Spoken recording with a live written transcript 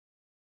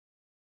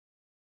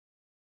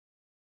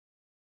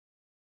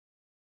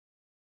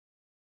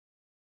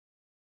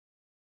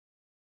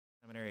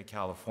Seminary,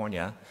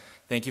 California.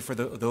 Thank you for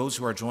those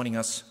who are joining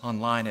us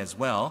online as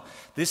well.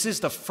 This is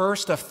the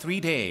first of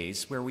 3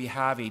 days where we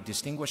have a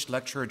distinguished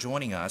lecturer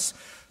joining us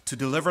to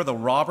deliver the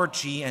Robert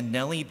G. and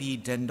Nellie B.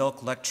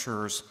 Dulk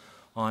lectures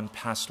on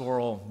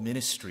pastoral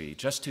ministry.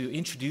 Just to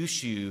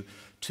introduce you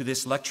to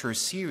this lecture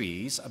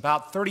series,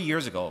 about 30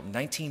 years ago,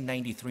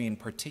 1993 in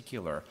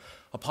particular,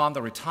 upon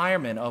the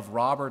retirement of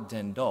Robert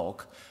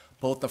Dulk,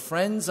 both the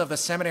Friends of the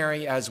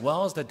Seminary as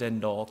well as the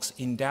Dulks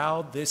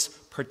endowed this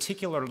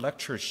particular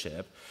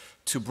lectureship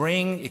to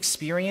bring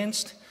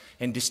experienced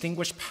and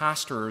distinguished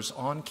pastors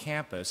on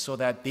campus so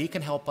that they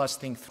can help us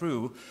think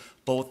through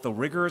both the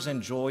rigors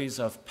and joys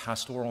of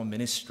pastoral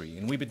ministry.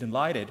 And we've been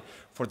delighted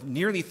for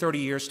nearly 30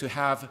 years to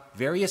have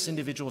various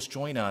individuals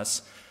join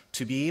us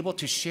to be able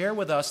to share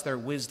with us their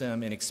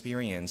wisdom and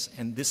experience.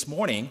 And this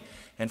morning,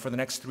 and for the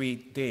next 3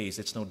 days,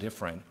 it's no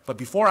different. But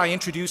before I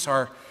introduce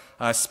our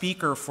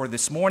speaker for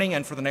this morning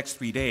and for the next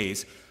 3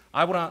 days,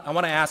 I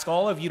want to ask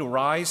all of you to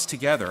rise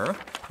together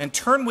and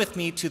turn with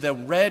me to the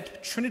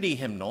Red Trinity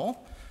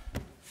Hymnal,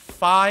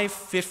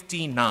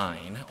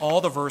 559.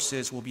 All the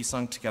verses will be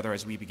sung together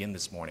as we begin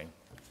this morning.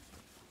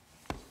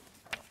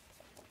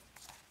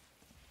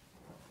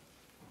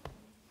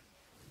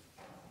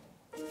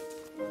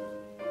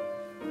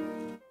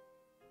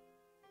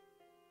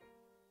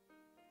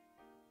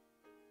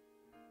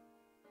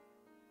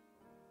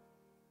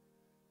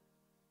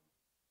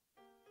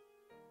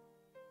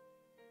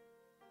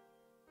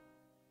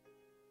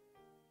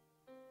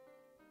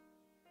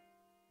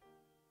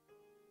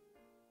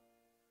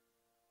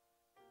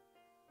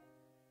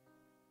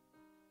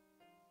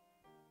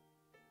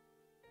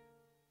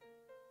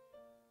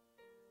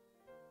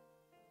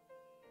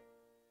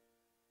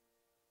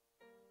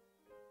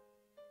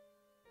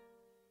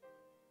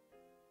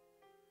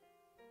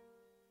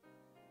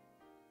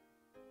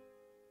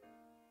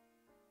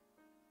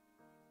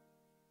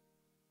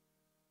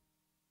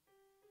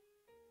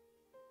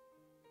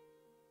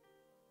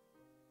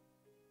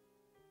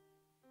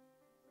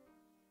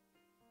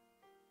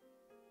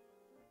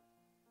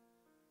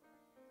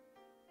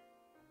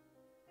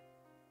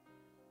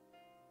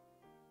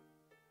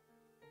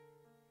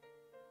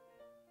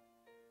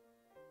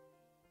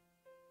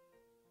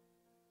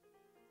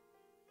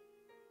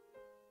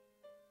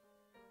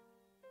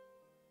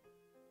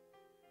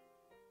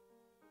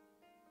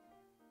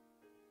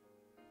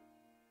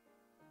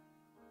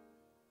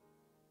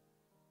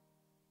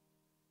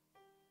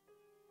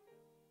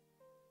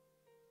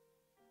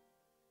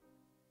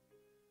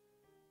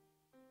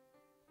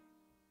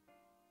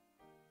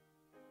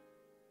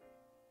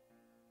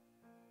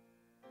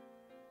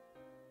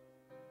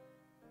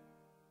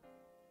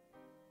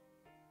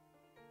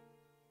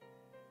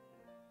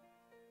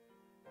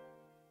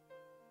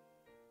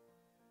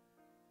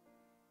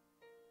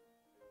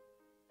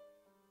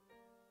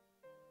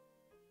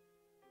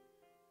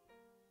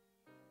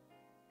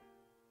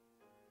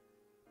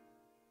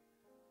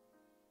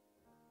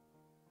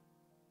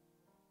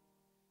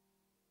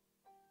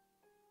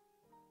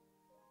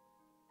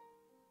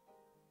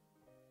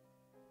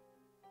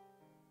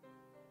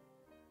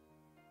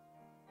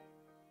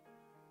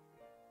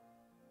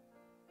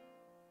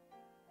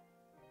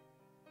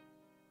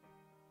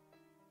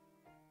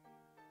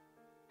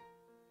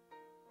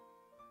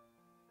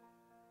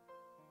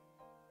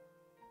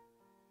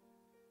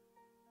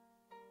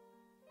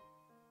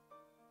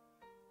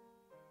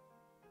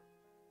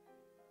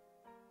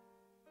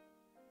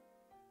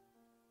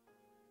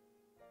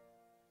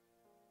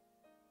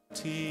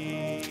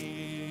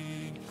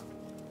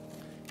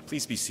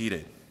 Please be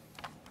seated.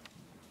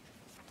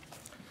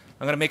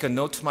 I'm going to make a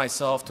note to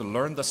myself to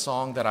learn the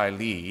song that I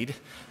lead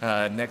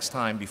next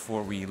time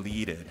before we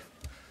lead it.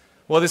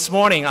 Well, this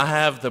morning I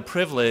have the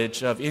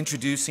privilege of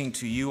introducing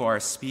to you our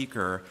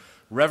speaker.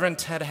 Reverend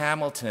Ted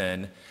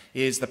Hamilton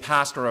is the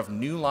pastor of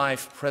New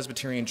Life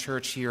Presbyterian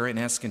Church here in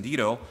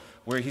Escondido,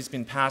 where he's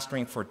been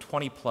pastoring for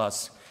 20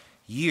 plus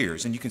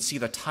years. And you can see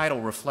the title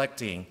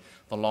reflecting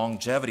the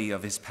longevity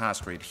of his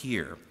pastorate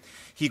here.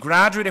 He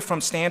graduated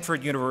from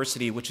Stanford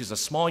University, which is a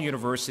small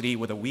university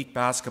with a weak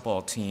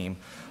basketball team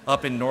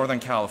up in Northern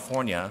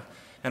California.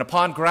 And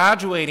upon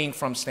graduating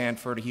from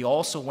Stanford, he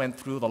also went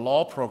through the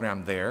law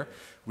program there,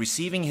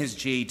 receiving his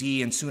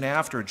JD, and soon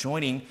after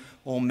joining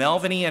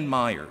O'Melveny and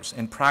Myers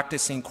and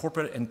practicing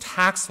corporate and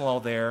tax law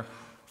there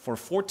for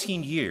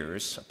 14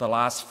 years, the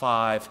last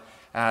 5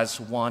 as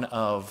one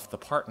of the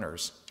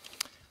partners.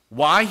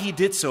 Why he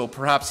did so,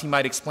 perhaps he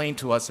might explain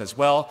to us as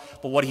well,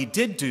 but what he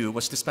did do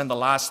was to spend the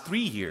last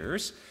 3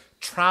 years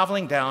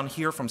traveling down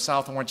here from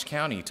South Orange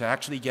County to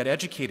actually get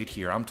educated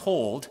here. I'm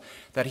told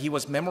that he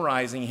was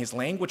memorizing his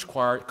language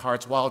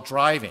cards while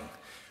driving,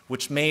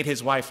 which made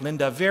his wife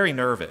Linda very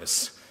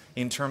nervous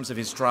in terms of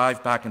his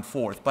drive back and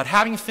forth. But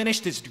having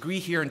finished his degree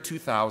here in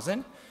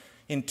 2000,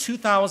 in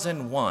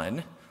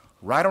 2001,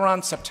 right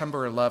around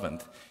September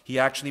 11th, he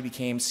actually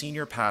became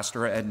senior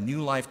pastor at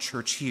New Life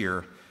Church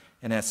here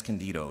in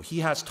Escondido.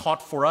 He has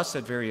taught for us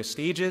at various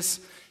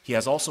stages. He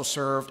has also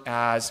served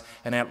as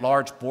an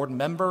at-large board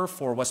member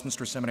for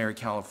Westminster Seminary,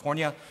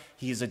 California.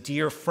 He is a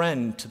dear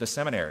friend to the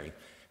seminary.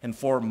 And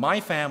for my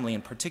family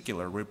in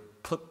particular, we're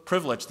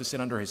privileged to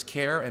sit under his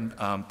care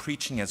and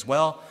preaching as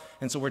well.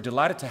 And so we're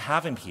delighted to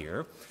have him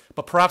here.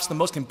 But perhaps the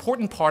most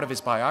important part of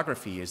his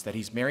biography is that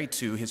he's married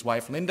to his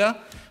wife,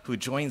 Linda, who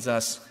joins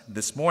us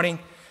this morning,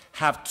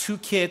 have 2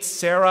 kids,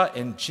 Sarah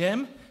and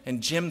Jim.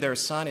 And Jim, their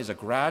son, is a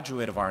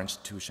graduate of our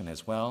institution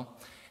as well.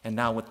 And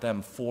now with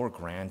them, 4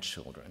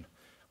 grandchildren.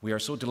 We are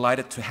so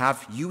delighted to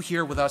have you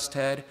here with us,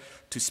 Ted,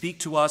 to speak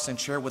to us and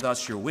share with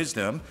us your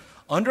wisdom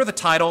under the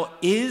title,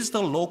 Is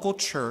the Local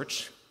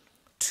Church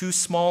Too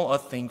Small a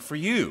Thing for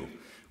You?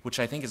 Which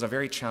I think is a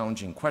very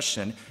challenging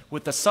question,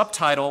 with the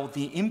subtitle,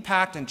 The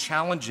Impact and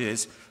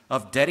Challenges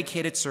of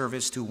Dedicated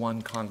Service to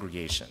One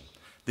Congregation.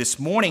 This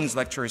morning's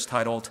lecture is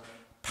titled,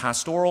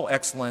 Pastoral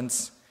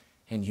Excellence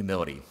and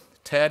Humility.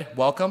 Ted,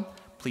 welcome.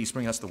 Please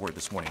bring us the word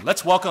this morning.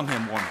 Let's welcome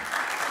him warmly.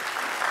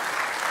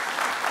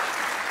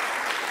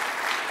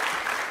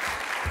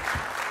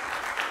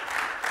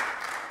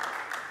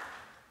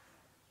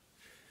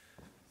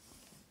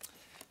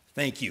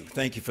 Thank you.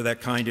 Thank you for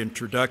that kind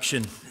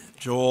introduction,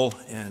 Joel,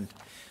 and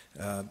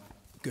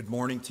good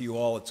morning to you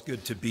all. It's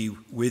good to be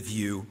with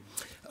you.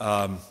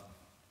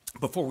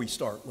 Before we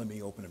start, let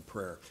me open in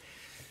prayer.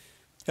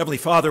 Heavenly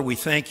Father, we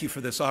thank you for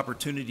this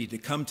opportunity to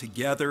come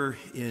together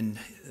in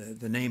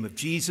the name of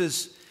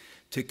Jesus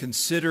to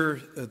consider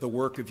the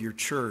work of your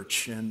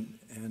church and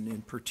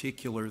in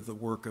particular the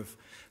work of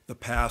the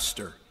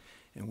pastor.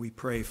 And we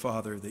pray,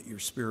 Father, that your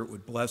Spirit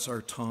would bless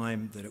our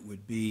time, that it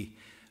would be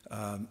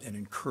an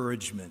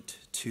encouragement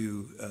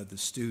to the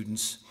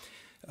students,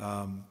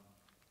 and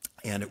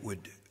it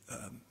would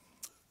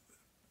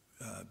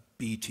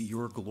be to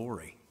your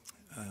glory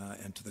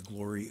and to the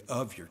glory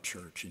of your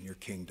church and your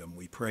kingdom.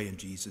 We pray in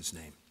Jesus'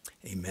 name.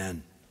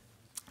 Amen.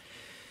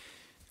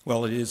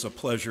 Well, it is a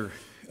pleasure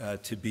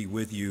to be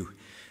with you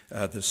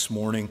this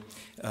morning.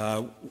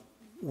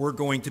 We're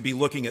going to be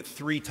looking at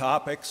 3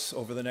 topics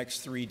over the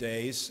next 3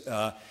 days.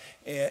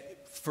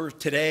 For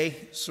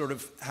today, sort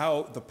of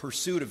how the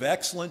pursuit of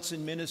excellence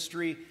in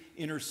ministry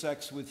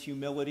intersects with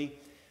humility.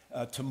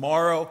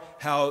 Tomorrow,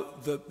 how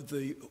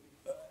the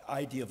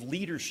idea of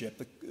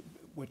leadership,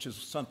 which is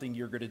something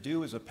you're going to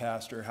do as a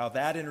pastor, how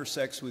that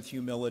intersects with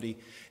humility.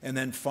 And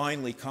then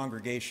finally,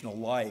 congregational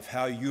life,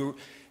 how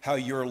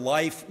your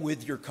life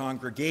with your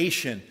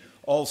congregation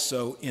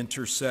also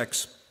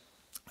intersects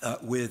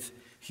with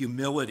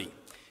humility.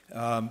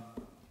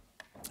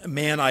 A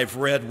man I've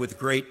read with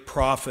great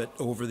profit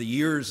over the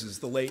years is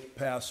the late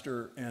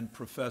pastor and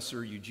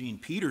professor Eugene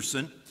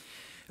Peterson.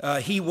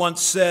 He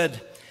once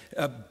said,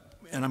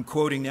 and I'm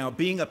quoting now,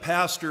 being a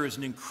pastor is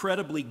an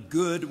incredibly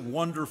good,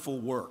 wonderful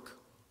work.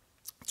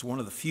 It's one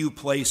of the few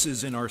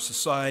places in our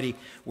society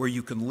where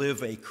you can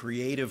live a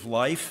creative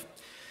life.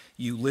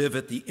 You live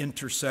at the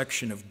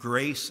intersection of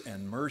grace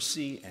and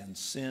mercy and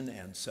sin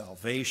and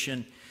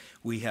salvation.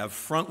 We have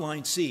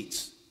frontline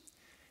seats.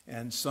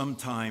 And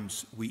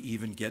sometimes we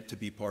even get to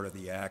be part of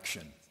the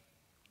action.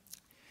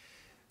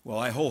 Well,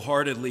 I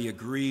wholeheartedly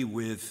agree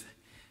with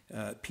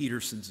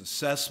Peterson's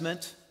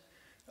assessment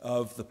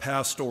of the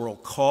pastoral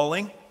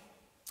calling.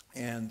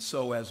 And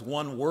so as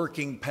one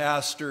working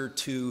pastor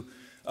to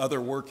other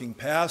working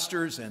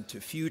pastors and to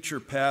future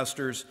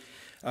pastors,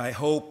 I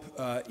hope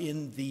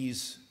in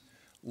these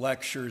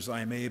lectures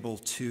I'm able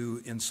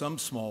to, in some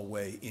small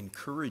way,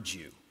 encourage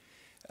you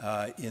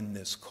in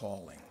this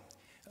calling.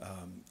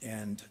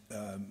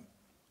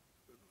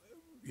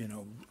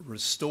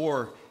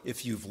 Restore,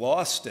 if you've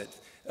lost it,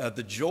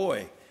 the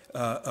joy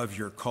of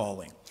your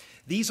calling.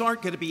 These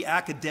aren't going to be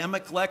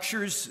academic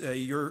lectures.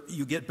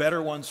 You get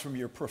better ones from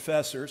your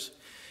professors.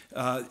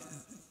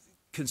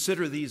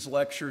 Consider these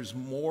lectures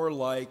more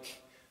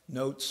like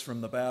notes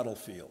from the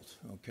battlefield,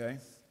 okay?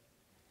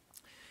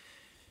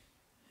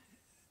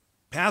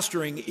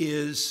 Pastoring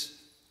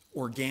is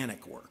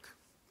organic work,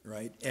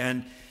 right?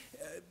 And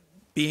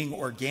being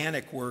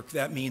organic work,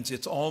 that means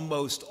it's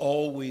almost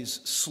always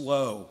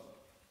slow.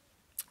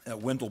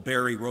 Wendell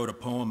Berry wrote a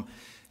poem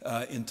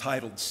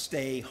entitled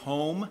Stay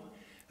Home,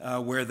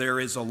 where there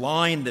is a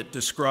line that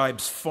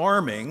describes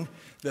farming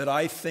that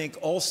I think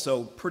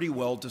also pretty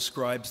well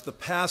describes the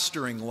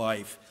pastoring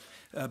life.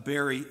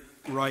 Berry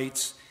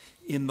writes,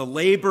 in the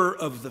labor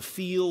of the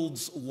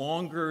fields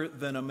longer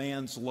than a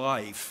man's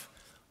life,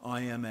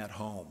 I am at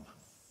home.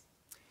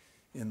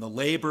 In the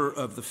labor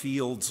of the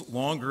fields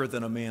longer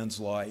than a man's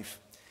life,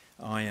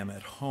 I am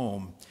at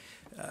home.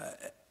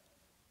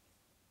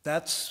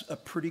 That's a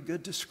pretty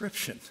good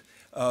description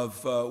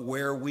of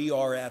where we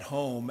are at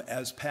home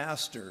as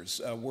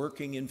pastors,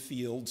 working in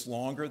fields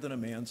longer than a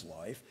man's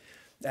life.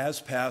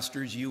 As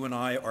pastors, you and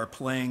I are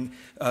playing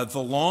the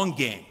long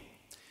game.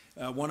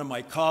 One of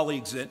my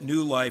colleagues at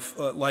New Life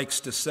likes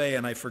to say,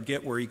 and I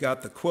forget where he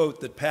got the quote,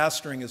 that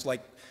pastoring is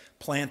like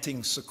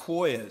planting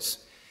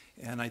sequoias,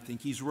 and I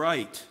think he's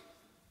right.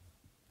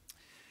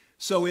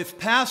 So if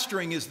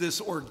pastoring is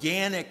this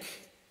organic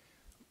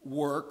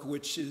work,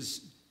 which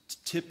is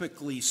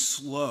typically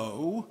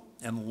slow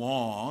and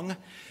long,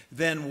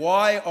 then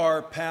why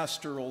are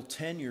pastoral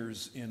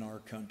tenures in our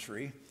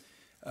country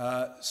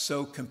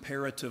so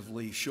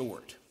comparatively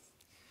short?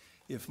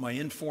 if my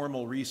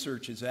informal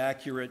research is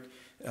accurate,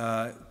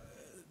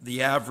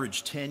 the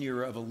average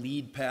tenure of a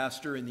lead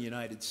pastor in the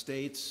United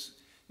States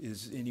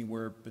is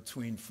anywhere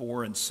between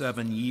 4 and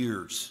 7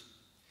 years.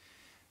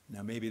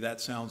 Now, maybe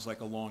that sounds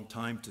like a long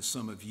time to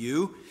some of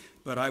you,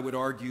 but I would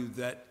argue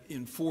that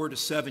in 4 to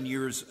 7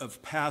 years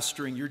of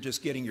pastoring, you're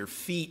just getting your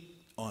feet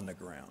on the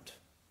ground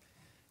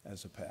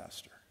as a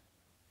pastor.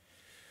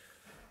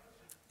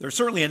 There are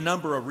certainly a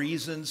number of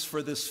reasons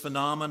for this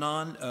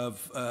phenomenon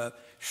of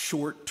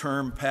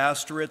short-term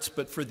pastorates,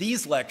 but for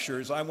these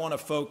lectures, I want to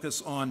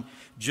focus on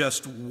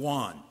just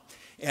one,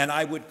 and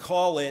I would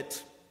call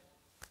it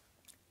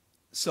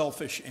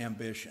selfish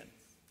ambition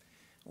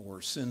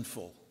or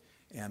sinful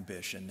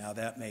ambition. Now,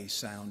 that may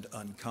sound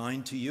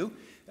unkind to you.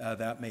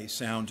 That may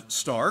sound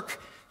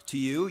stark to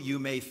you. You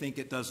may think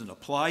it doesn't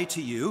apply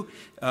to you.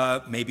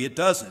 Maybe it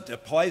doesn't. It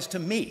applies to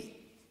me.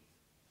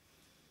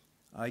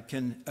 I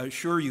can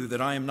assure you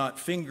that I am not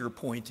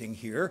finger-pointing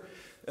here.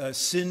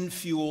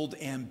 Sin-fueled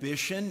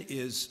ambition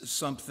is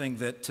something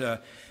that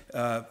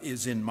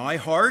is in my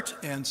heart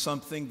and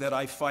something that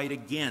I fight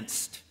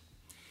against.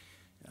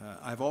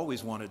 I've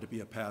always wanted to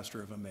be a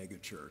pastor of a mega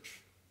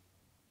church.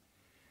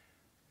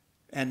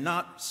 And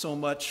not so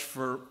much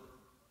for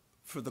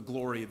the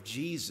glory of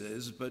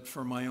Jesus, but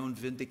for my own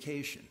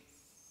vindication.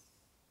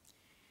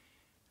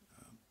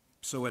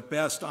 So at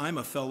best, I'm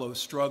a fellow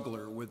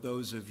struggler with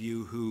those of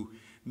you who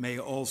may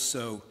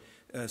also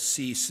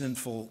see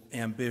sinful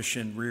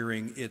ambition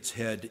rearing its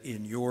head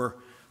in your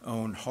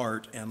own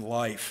heart and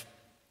life.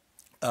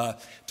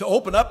 To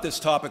open up this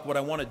topic, what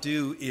I want to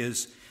do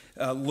is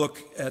look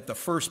at the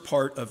first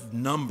part of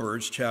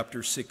Numbers,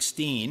 chapter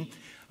 16.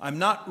 I'm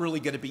not really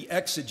going to be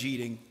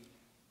exegeting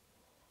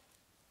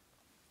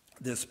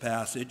this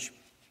passage,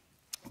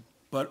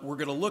 but we're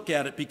going to look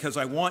at it because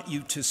I want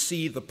you to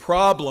see the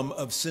problem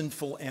of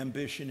sinful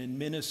ambition in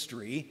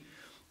ministry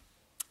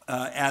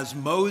as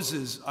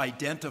Moses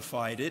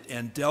identified it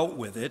and dealt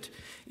with it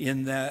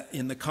in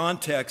the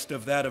context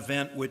of that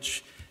event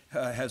which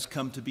has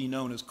come to be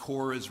known as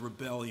Korah's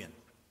rebellion.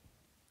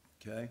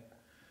 Okay?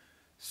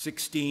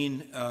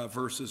 16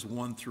 verses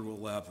 1 through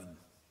 11.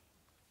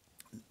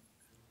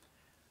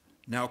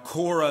 Now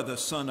Korah, the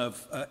son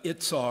of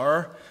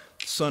Itzar,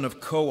 son of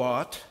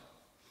Koat,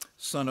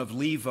 son of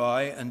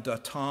Levi, and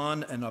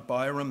Datan and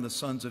Abiram, the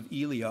sons of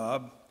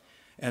Eliab,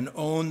 and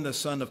On, the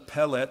son of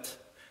Pelet,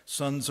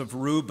 sons of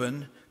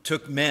Reuben,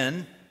 took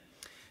men,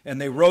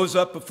 and they rose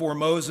up before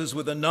Moses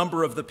with a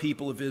number of the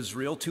people of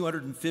Israel,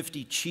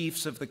 250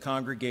 chiefs of the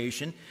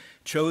congregation,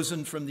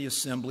 chosen from the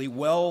assembly,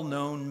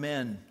 well-known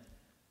men.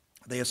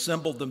 They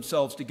assembled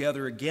themselves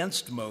together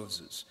against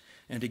Moses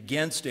and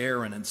against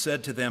Aaron and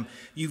said to them,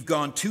 "You've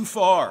gone too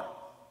far,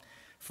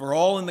 for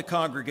all in the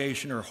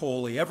congregation are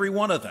holy, every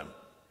one of them,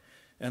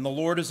 and the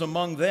Lord is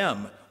among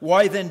them.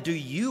 Why then do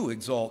you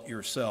exalt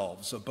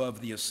yourselves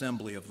above the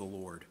assembly of the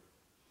Lord?"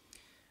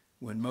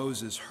 When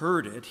Moses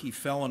heard it, he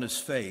fell on his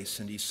face,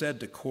 and he said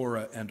to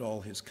Korah and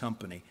all his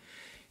company,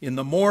 "In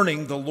the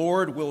morning the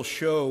Lord will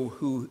show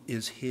who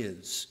is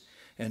his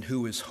and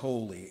who is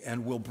holy,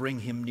 and will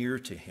bring him near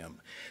to him.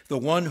 The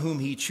one whom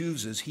he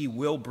chooses he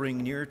will bring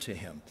near to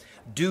him.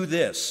 Do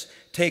this,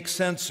 take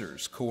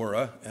censers,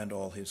 Korah and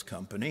all his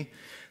company,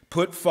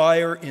 put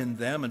fire in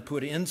them and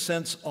put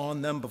incense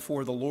on them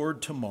before the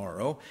Lord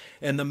tomorrow,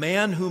 and the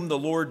man whom the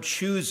Lord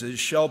chooses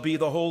shall be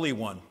the Holy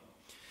One.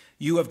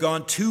 You have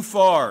gone too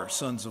far,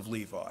 sons of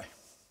Levi."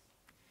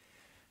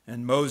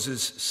 And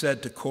Moses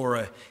said to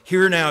Korah,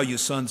 "Hear now, you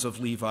sons of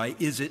Levi,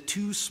 is it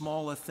too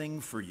small a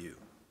thing for you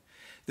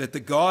that the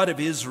God of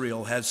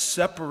Israel has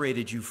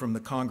separated you from the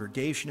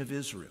congregation of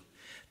Israel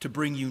to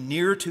bring you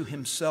near to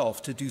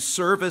himself, to do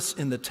service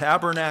in the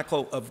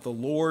tabernacle of the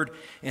Lord,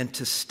 and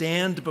to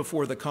stand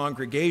before the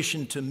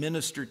congregation to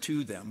minister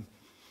to them,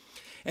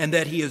 and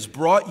that he has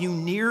brought you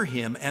near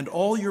him and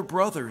all your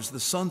brothers, the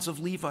sons of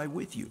Levi,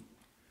 with you?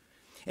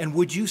 And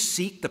would you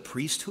seek the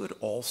priesthood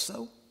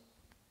also?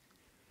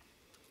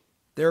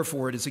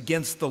 Therefore, it is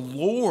against the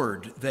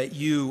Lord that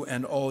you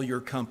and all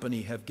your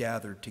company have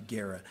gathered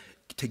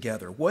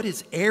together. What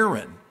is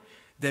Aaron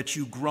that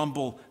you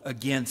grumble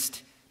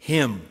against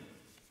him?"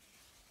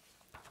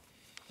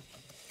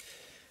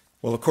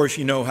 Well, of course,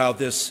 you know how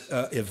this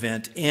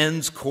event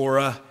ends.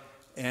 Korah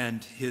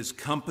and his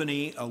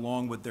company,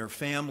 along with their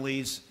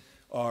families,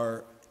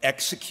 are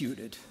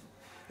executed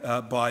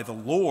by the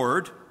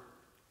Lord.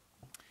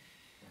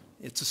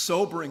 It's a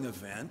sobering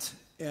event,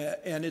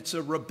 and it's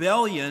a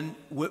rebellion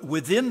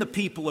within the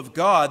people of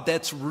God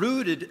that's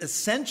rooted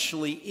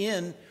essentially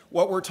in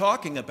what we're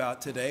talking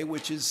about today,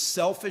 which is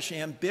selfish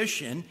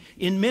ambition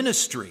in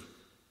ministry.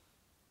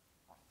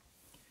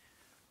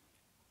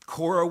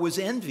 Korah was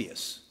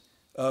envious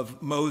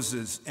of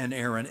Moses and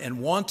Aaron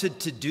and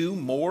wanted to do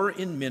more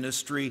in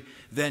ministry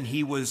than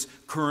he was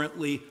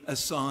currently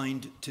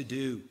assigned to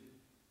do.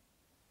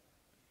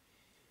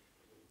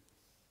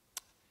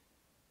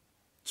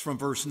 It's from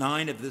verse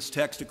 9 of this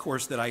text, of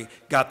course, that I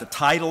got the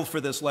title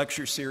for this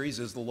lecture series,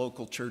 as the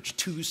local church,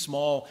 "Too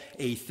Small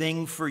a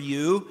Thing for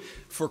You."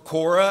 For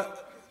Korah,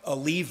 a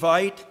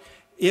Levite,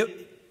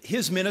 it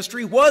his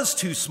ministry was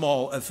too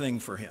small a thing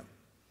for him,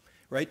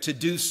 right? To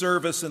do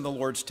service in the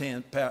Lord's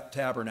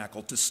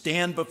tabernacle, to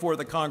stand before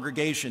the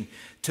congregation,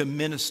 to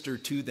minister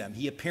to them.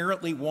 He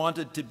apparently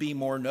wanted to be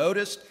more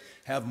noticed,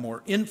 have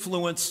more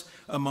influence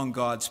among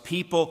God's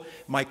people.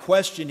 My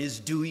question is,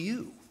 do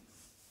you?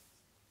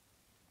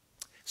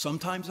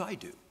 Sometimes I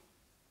do.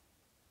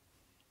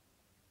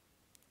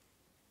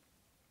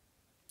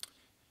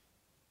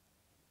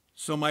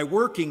 So my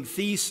working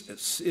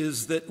thesis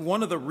is that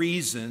one of the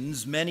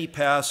reasons many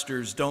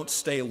pastors don't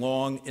stay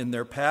long in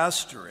their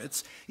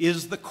pastorates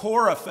is the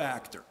Cora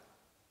factor.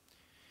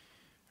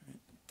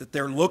 That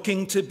they're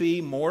looking to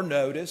be more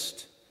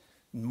noticed,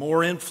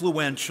 more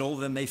influential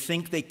than they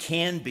think they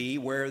can be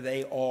where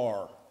they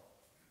are.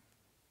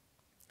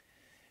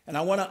 And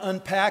I want to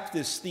unpack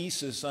this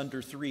thesis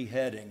under three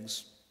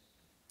headings.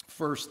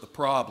 First, the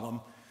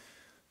problem.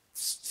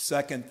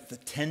 Second, the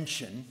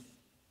tension.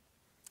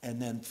 And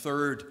then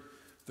third,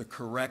 the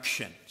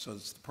correction. So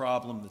it's the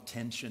problem, the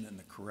tension, and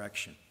the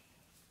correction.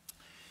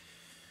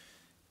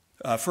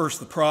 First,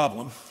 the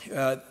problem.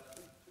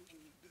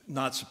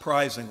 Not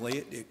surprisingly,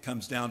 it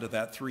comes down to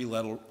that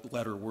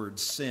three-letter word,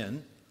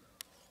 sin.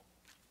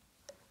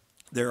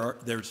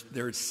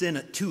 There's sin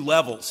at two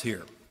levels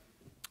here,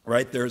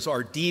 right? There's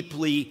our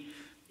deeply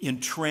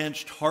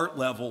entrenched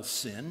heart-level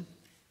sin,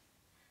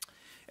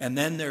 and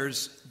then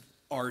there's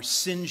our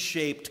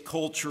sin-shaped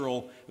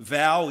cultural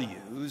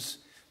values,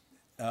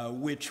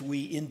 which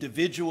we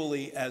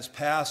individually as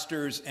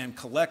pastors and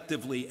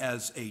collectively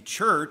as a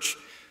church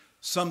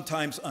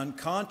sometimes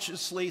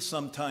unconsciously,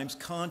 sometimes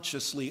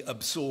consciously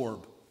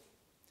absorb.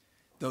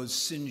 Those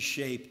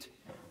sin-shaped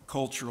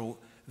cultural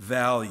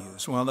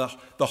values. Well,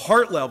 the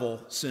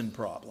heart-level sin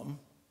problem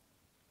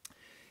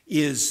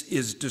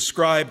is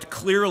described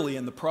clearly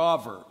in the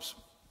Proverbs.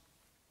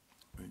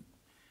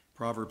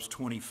 Proverbs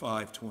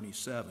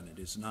 25:27, it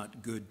is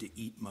not good to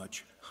eat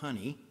much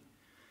honey,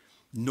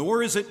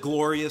 nor is it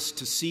glorious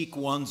to seek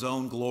one's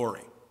own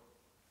glory.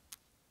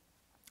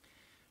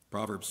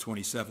 Proverbs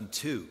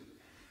 27:2,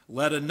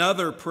 let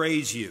another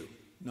praise you,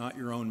 not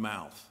your own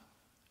mouth,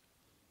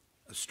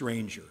 a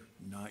stranger,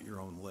 not your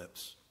own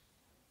lips.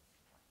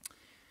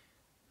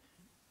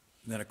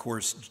 And then, of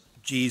course,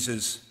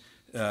 Jesus,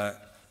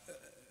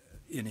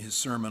 in his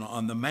Sermon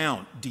on the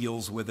Mount,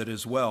 deals with it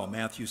as well.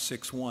 Matthew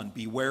 6:1,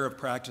 beware of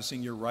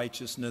practicing your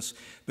righteousness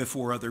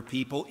before other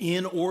people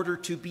in order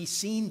to be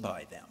seen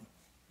by them.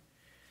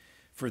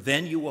 For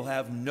then you will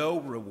have no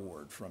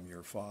reward from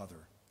your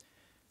Father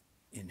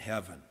in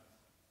heaven.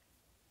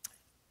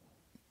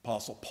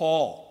 Apostle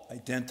Paul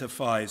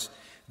identifies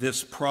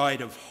this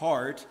pride of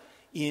heart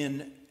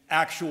in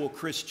actual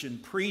Christian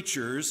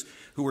preachers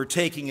who are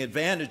taking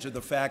advantage of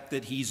the fact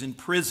that he's in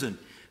prison.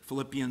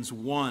 Philippians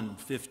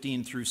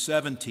 1:15 through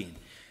 17.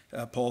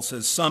 Paul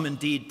says, some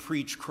indeed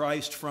preach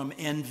Christ from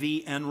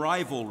envy and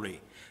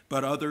rivalry,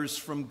 but others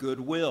from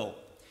goodwill.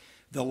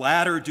 The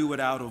latter do it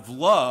out of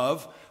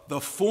love. The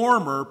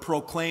former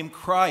proclaim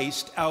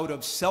Christ out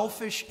of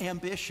selfish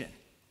ambition.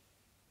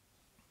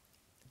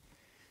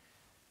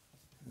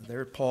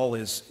 There Paul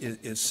is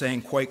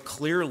saying quite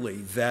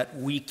clearly that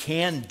we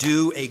can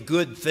do a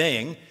good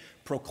thing,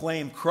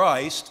 proclaim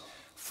Christ,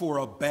 for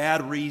a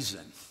bad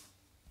reason,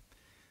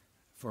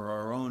 for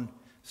our own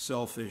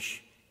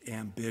selfish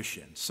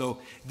ambition. So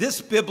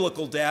this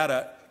biblical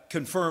data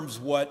confirms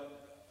what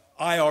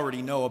I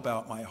already know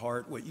about my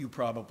heart, what you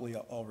probably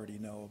already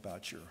know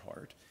about your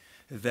heart.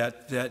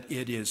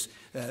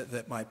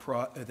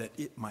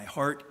 My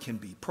heart can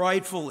be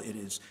prideful. It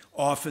is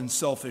often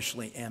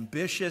selfishly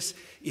ambitious.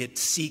 It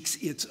seeks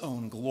its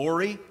own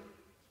glory.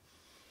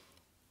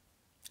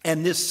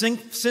 And this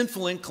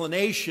sinful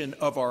inclination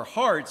of our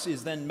hearts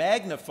is then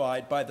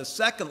magnified by the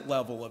second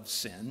level of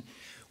sin,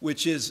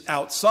 which is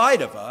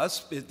outside of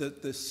us,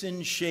 the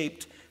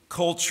sin-shaped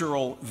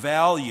cultural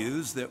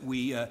values that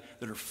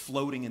that are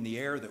floating in the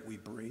air that we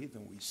breathe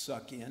and we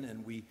suck in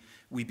and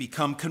we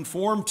become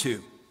conformed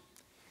to.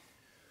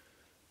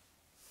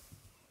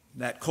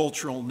 That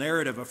cultural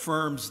narrative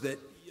affirms that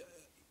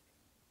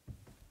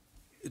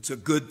it's a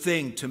good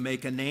thing to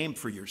make a name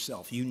for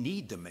yourself. You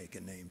need to make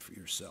a name for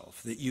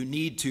yourself. That you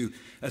need to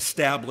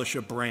establish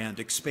a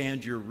brand,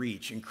 expand your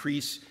reach,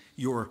 increase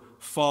your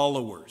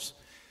followers.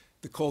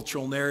 The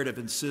cultural narrative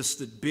insists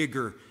that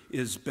bigger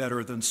is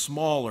better than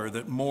smaller,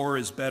 that more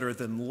is better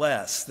than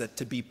less, that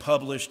to be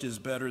published is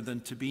better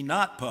than to be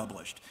not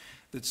published,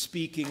 that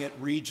speaking at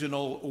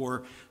regional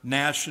or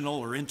national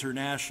or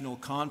international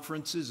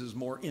conferences is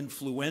more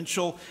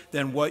influential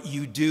than what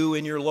you do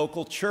in your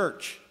local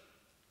church,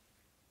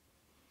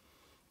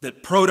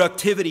 that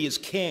productivity is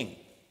king.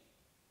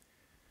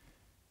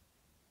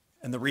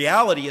 And the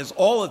reality is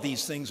all of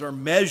these things are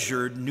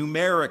measured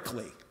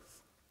numerically.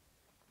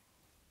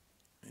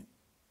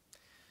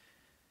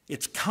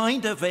 It's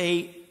kind of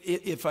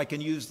if I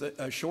can use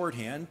a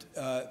shorthand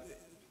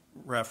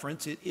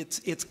reference,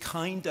 it's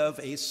kind of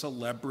a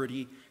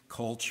celebrity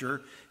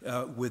culture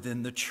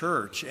within the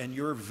church. And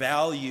your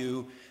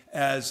value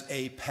as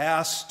a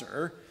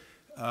pastor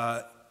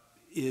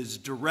is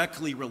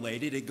directly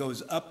related. It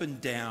goes up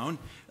and down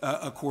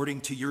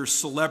according to your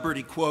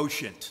celebrity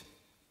quotient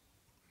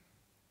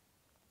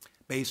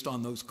based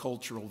on those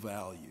cultural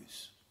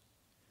values.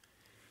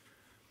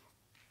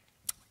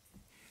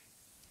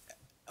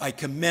 I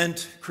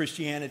commend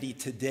Christianity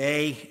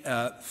Today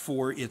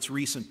for its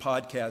recent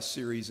podcast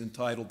series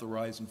entitled The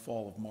Rise and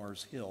Fall of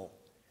Mars Hill.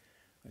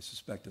 I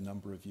suspect a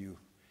number of you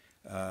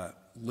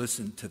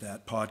listened to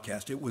that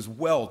podcast. It was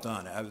well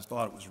done. I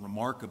thought it was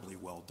remarkably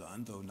well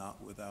done, though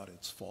not without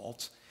its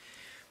faults.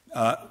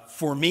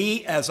 For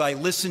me, as I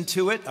listened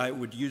to it, I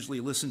would usually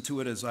listen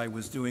to it as I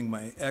was doing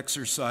my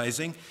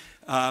exercising.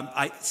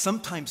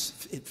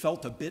 Sometimes it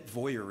felt a bit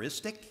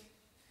voyeuristic.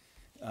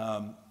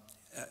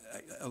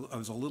 I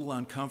was a little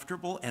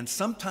uncomfortable, and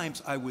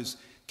sometimes I was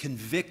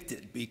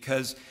convicted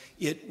because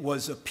it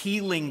was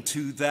appealing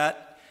to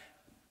that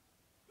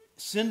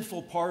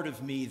sinful part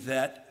of me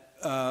that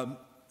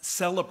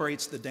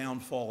celebrates the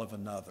downfall of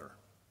another,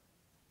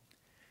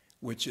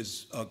 which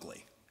is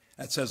ugly.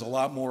 That says a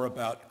lot more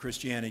about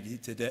Christianity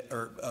Today,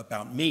 or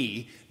about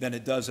me, than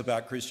it does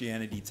about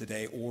Christianity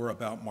Today or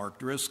about Mark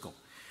Driscoll.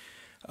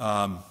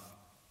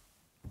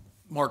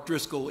 Mark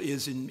Driscoll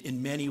is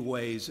in many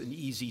ways an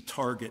easy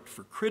target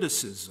for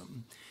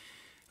criticism.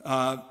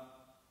 But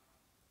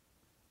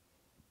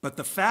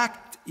the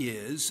fact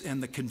is,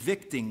 and the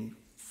convicting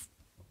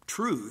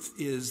truth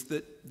is,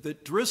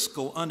 that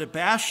Driscoll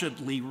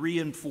unabashedly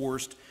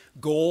reinforced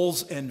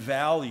goals and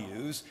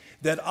values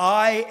that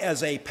I,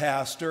 as a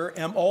pastor,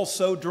 am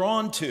also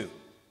drawn to.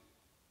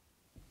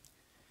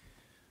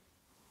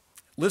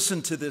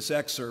 Listen to this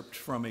excerpt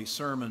from a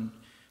sermon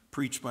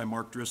preached by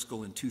Mark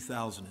Driscoll in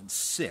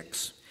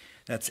 2006.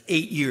 That's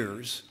 8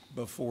 years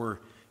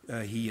before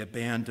he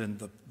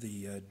abandoned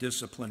the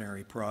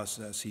disciplinary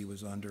process he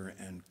was under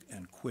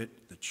and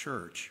quit the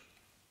church.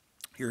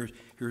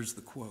 Here's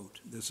the quote.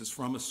 This is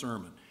from a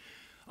sermon.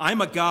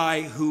 I'm a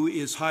guy who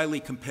is highly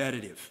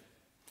competitive.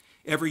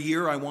 Every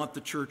year I want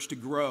the church to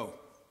grow.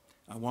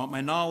 I want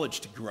my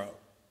knowledge to grow.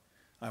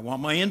 I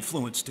want my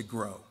influence to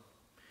grow.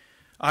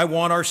 I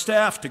want our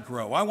staff to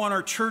grow. I want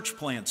our church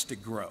plants to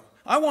grow.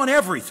 I want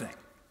everything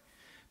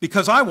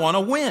because I want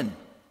to win.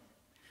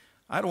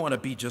 I don't want to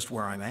be just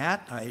where I'm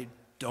at. I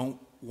don't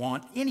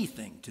want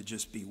anything to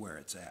just be where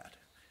it's at.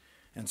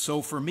 And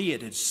so for me,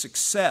 it is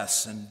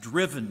success and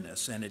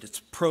drivenness, and it's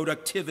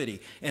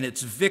productivity and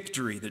it's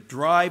victory that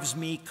drives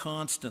me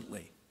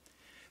constantly.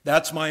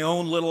 That's my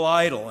own little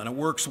idol, and it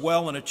works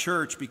well in a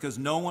church because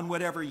no one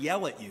would ever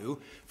yell at you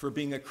for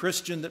being a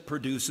Christian that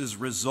produces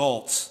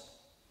results.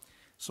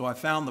 So I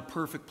found the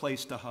perfect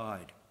place to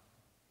hide.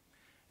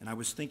 And I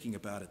was thinking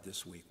about it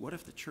this week. What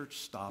if the church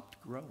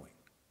stopped growing?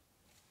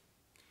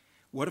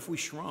 What if we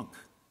shrunk?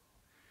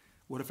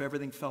 What if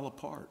everything fell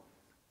apart?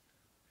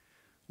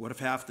 What if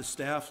half the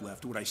staff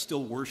left? Would I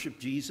still worship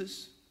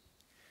Jesus?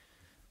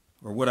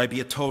 Or would I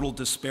be a total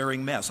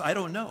despairing mess? I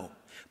don't know.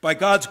 By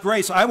God's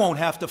grace, I won't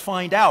have to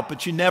find out,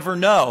 but you never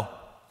know.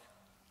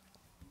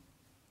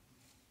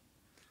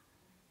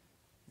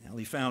 Well,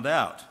 he found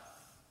out.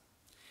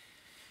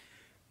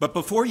 But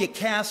before you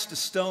cast a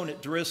stone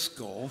at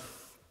Driscoll,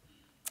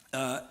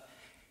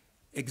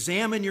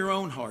 examine your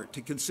own heart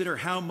to consider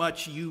how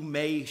much you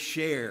may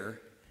share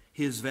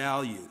his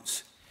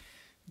values.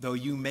 Though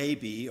you may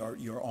be, or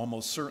you're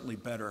almost certainly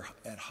better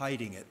at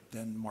hiding it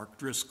than Mark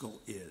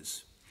Driscoll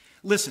is.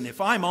 Listen, if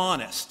I'm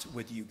honest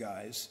with you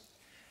guys,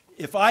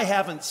 if I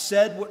haven't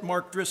said what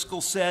Mark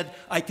Driscoll said,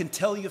 I can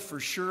tell you for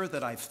sure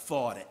that I've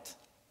thought it.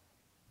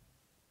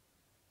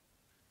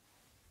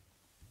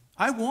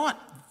 I want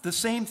the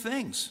same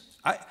things.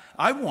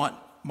 I want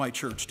my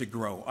church to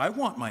grow. I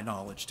want my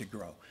knowledge to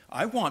grow.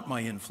 I want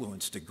my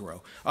influence to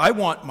grow. I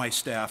want my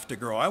staff to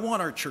grow. I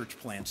want our church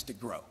plants to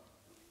grow.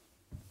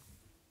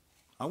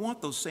 I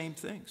want those same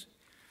things.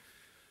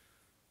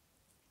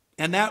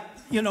 And that,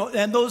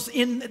 and those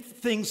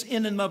things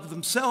in and of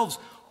themselves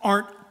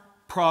aren't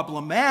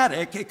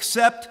problematic,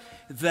 except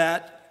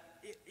that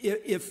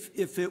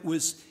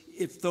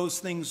if those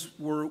things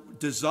were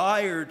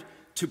desired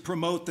to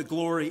promote the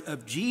glory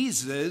of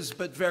Jesus,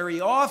 but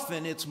very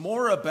often it's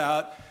more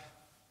about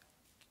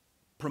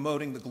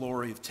promoting the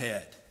glory of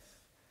Ted,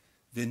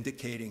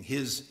 vindicating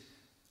his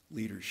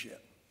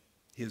leadership,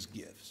 his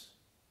gifts.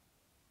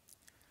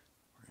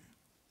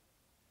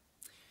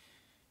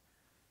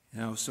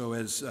 So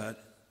as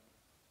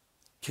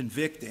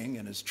convicting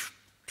and as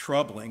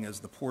troubling as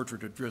the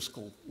portrait of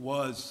Driscoll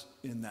was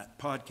in that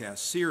podcast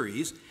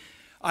series,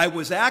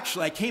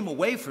 I came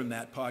away from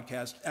that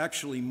podcast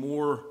actually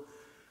more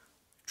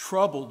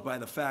troubled by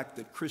the fact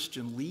that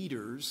Christian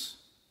leaders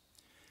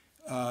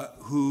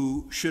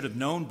who should have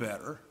known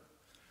better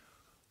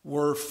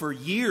were for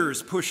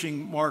years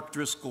pushing Mark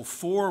Driscoll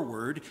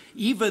forward,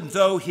 even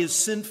though his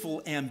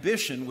sinful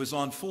ambition was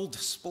on full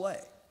display.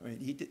 I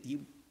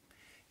mean,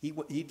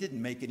 he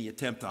didn't make any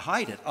attempt to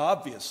hide it,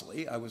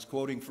 obviously. I was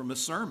quoting from a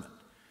sermon.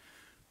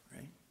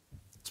 Right?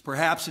 It's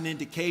perhaps an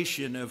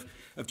indication of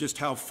just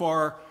how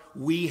far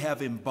we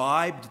have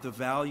imbibed the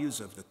values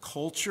of the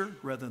culture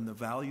rather than the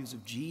values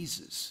of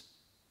Jesus.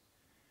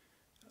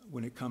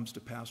 when it comes to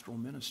pastoral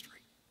ministry.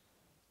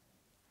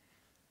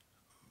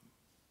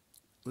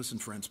 Listen,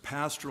 friends,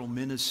 pastoral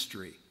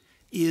ministry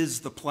is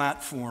the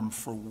platform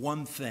for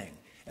one thing,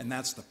 and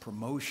that's the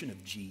promotion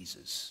of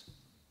Jesus.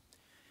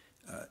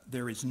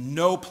 There is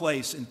no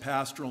place in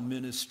pastoral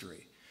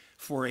ministry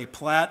for a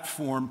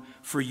platform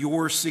for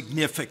your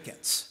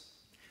significance,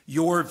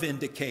 your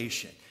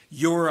vindication,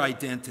 your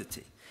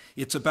identity.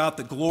 It's about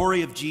the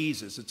glory of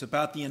Jesus. It's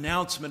about the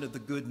announcement of the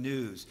good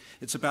news.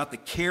 It's about the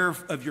care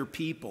of your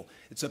people.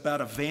 It's about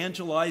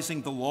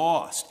evangelizing the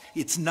lost.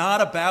 It's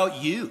not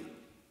about you.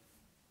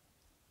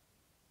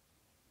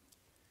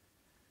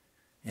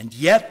 And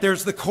yet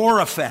there's the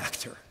Cora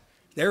factor.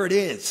 There it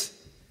is.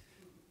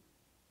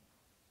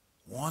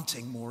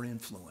 Wanting more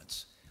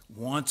influence,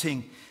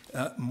 wanting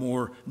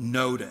more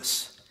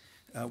notice,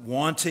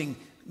 wanting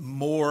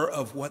more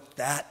of what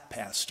that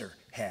pastor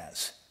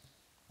has.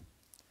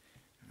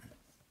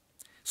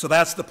 So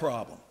that's the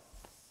problem.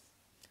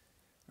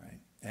 Right?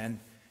 And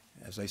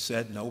as I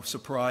said, no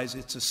surprise,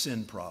 it's a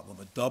sin problem,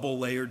 a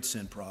double-layered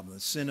sin problem. The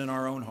sin in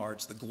our own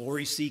hearts, the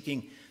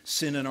glory-seeking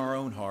sin in our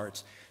own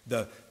hearts,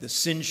 the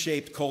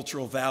sin-shaped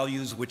cultural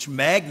values which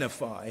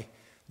magnify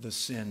the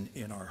sin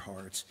in our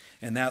hearts.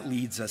 And that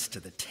leads us to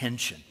the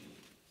tension.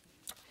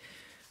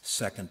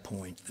 Second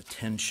point, the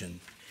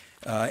tension.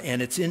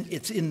 And it's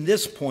in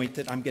this point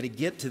that I'm going to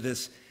get to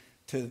this,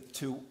 to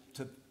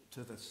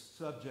the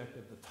subject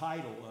of the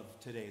title of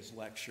today's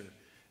lecture,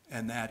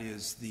 and that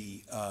is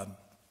the, I'm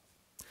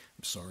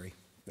sorry,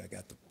 I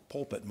got the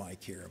pulpit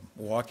mic here. I'm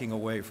walking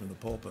away from the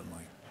pulpit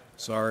mic.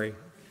 Sorry,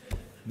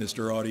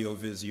 Mr. Audio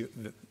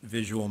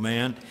Visual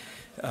Man.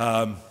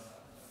 I'm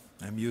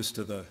used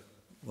to the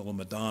little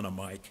Madonna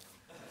mic.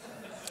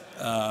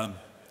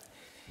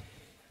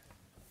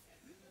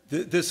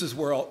 This is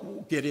where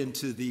I'll get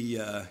into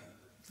the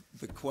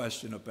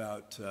question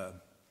about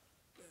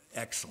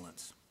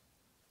excellence.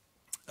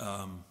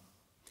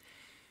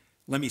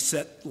 Let me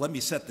set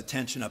the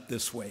tension up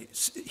this way.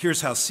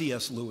 Here's how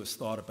C.S. Lewis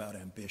thought about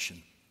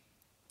ambition.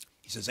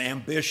 He says,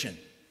 ambition,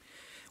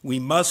 we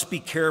must be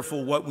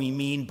careful what we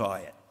mean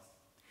by it.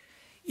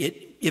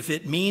 If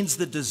it means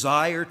the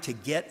desire to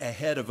get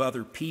ahead of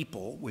other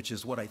people, which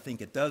is what I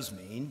think it does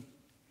mean,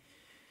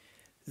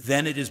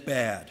 then it is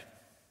bad.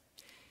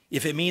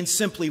 If it means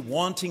simply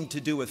wanting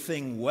to do a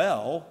thing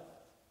well,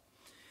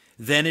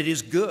 then it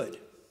is good.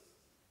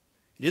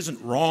 It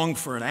isn't wrong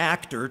for an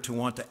actor to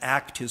want to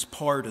act his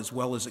part as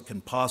well as it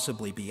can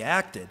possibly be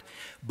acted,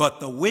 but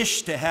the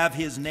wish to have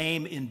his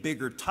name in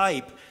bigger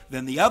type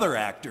than the other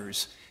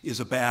actors is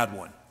a bad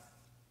one.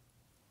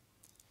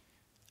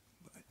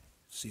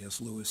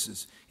 C.S. Lewis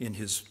is, in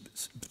his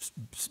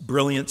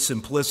brilliant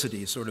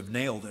simplicity, sort of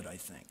nailed it, I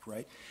think,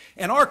 right?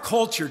 And our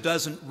culture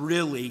doesn't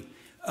really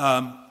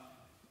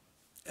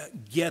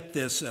get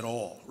this at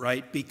all,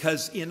 right?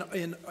 Because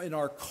in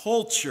our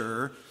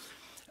culture,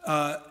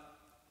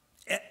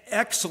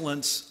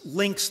 excellence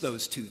links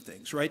those two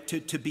things, right?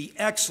 To be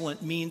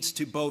excellent means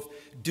to both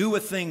do a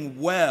thing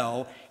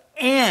well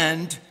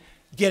and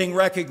getting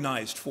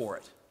recognized for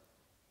it,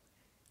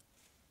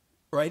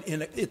 right?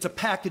 It's a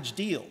package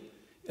deal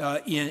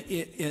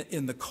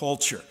in the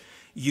culture.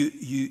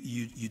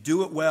 You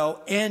do it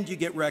well and you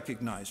get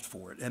recognized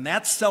for it. And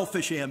that's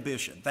selfish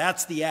ambition.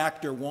 That's the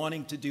actor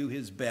wanting to do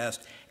his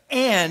best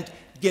and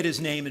get his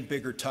name in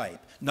bigger type.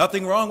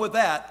 Nothing wrong with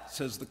that,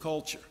 says the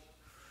culture.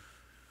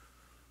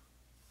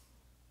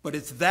 But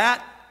it's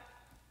that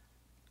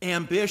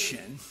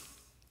ambition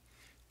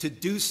to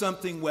do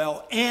something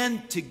well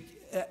and to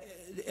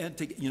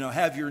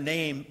have your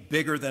name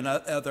bigger than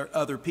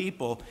other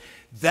people.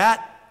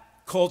 That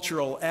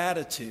cultural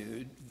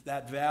attitude,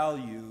 that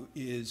value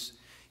is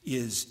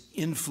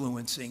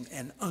influencing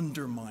and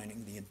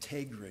undermining the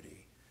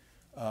integrity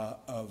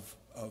of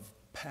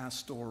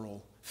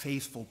pastoral,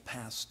 faithful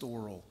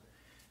pastoral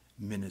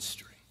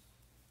ministry.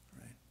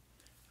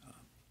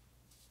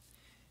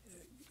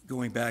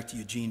 Going back to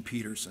Eugene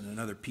Peterson,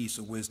 another piece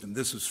of wisdom.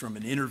 This was from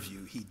an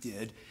interview he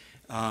did,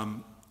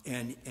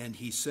 and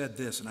he said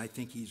this, and I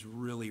think he's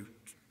really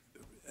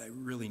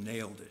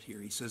nailed it here.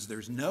 He says,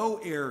 there's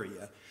no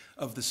area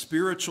of the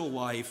spiritual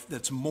life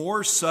that's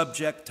more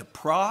subject to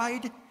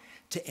pride,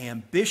 to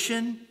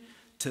ambition,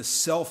 to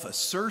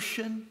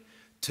self-assertion,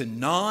 to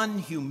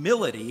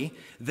non-humility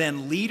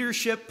than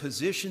leadership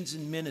positions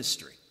in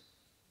ministry.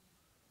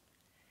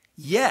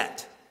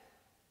 Yet,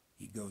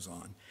 he goes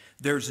on,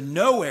 there's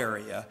no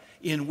area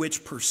in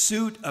which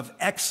pursuit of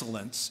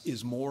excellence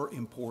is more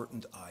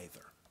important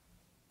either.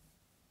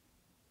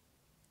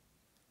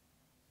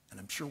 And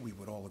I'm sure we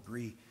would all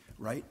agree,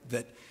 right,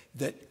 that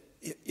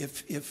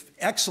if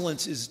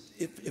excellence is,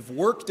 if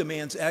work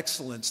demands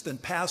excellence, then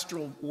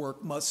pastoral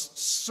work must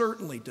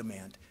certainly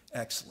demand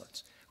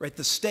excellence, right?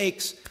 The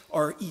stakes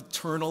are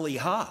eternally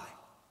high.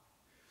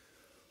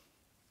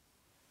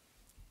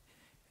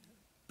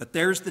 But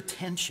there's the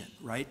tension,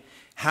 right?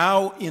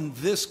 How in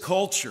this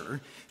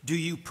culture do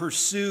you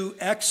pursue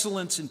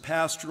excellence in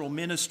pastoral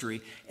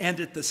ministry and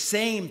at the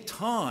same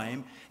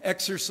time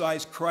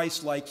exercise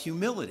Christ-like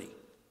humility?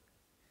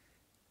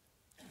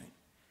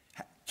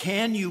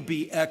 Can you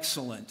be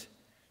excellent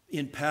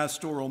in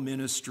pastoral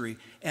ministry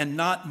and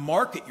not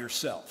market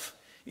yourself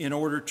in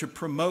order to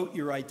promote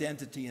your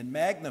identity and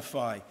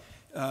magnify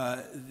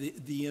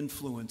the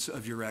influence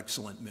of your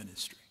excellent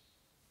ministry?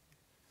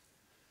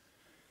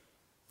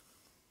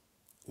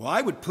 Well,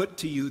 I would put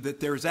to you that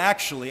there's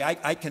actually, I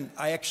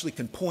actually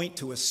can point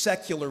to a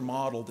secular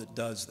model that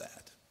does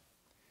that.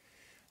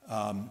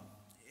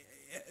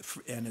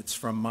 And it's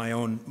from my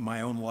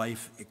own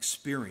life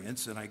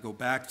experience, and I go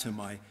back to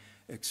my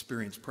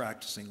experience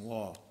practicing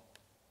law.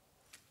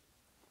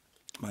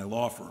 My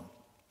law firm,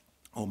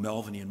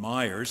 O'Melveny and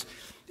Myers,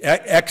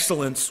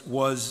 excellence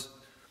was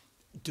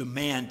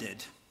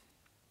demanded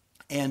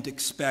and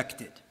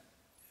expected.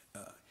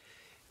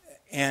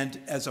 And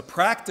as a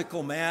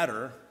practical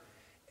matter,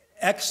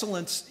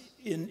 excellence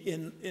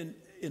in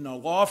a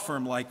law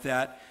firm like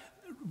that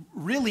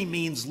really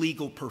means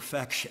legal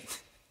perfection.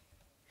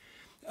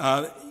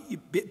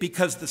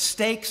 Because the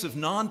stakes of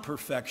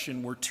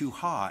non-perfection were too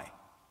high,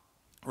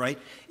 right?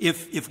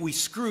 If we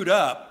screwed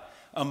up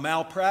a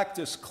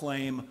malpractice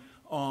claim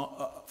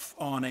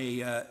on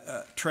a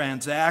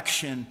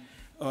transaction,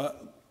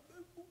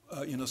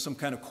 some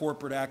kind of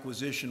corporate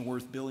acquisition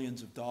worth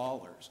billions of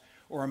dollars,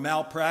 or a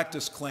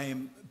malpractice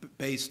claim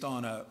based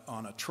on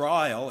a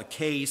trial, a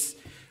case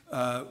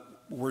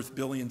worth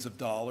billions of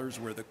dollars,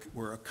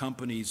 where a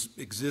company's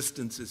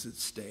existence is at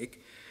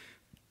stake.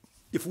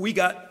 If we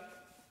got,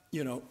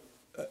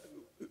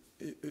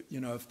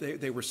 if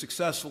they were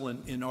successful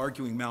in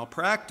arguing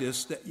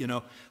malpractice, that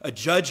a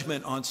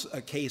judgment on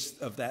a case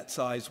of that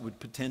size would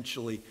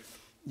potentially,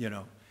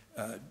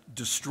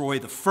 destroy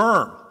the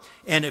firm.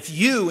 And if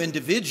you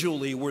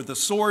individually were the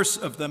source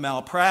of the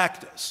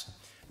malpractice,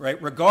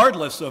 right,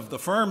 regardless of the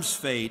firm's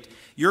fate,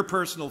 your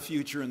personal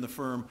future in the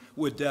firm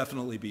would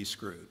definitely be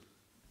screwed,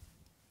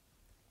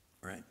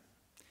 right?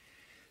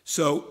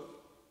 So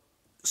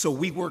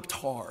we worked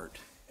hard,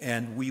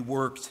 and we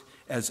worked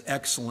as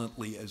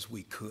excellently as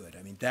we could.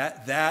 I mean,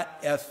 that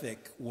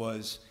ethic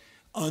was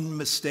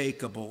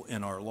unmistakable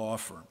in our law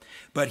firm.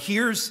 But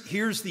here's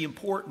the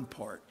important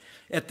part.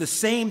 At the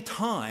same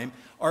time,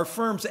 our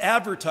firm's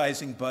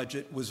advertising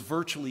budget was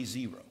virtually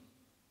zero.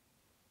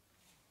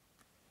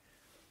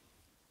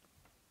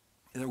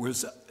 There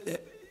was,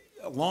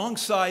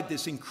 alongside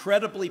this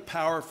incredibly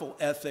powerful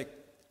ethic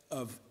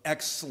of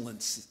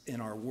excellence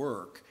in our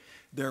work,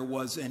 there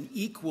was an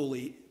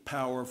equally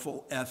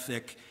powerful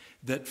ethic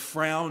that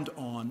frowned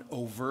on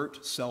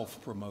overt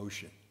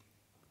self-promotion,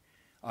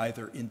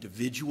 either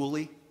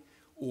individually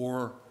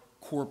or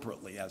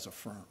corporately as a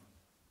firm.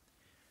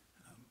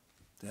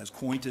 As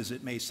quaint as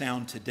it may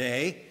sound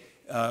today,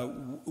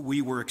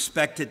 we were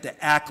expected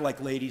to act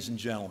like ladies and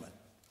gentlemen.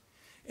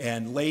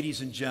 And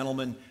ladies and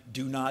gentlemen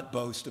do not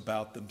boast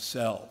about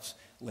themselves.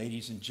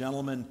 Ladies and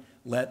gentlemen,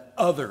 let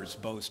others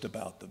boast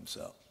about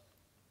themselves,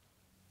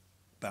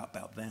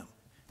 about them.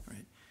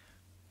 Right?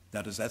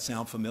 Now, does that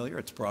sound familiar?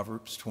 It's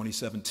Proverbs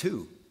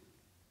 27:2,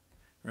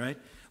 right?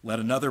 Let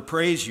another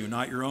praise you,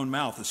 not your own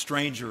mouth, a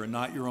stranger and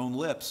not your own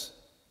lips.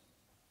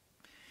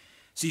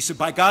 See, so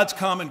by God's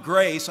common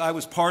grace, I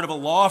was part of a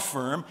law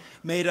firm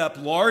made up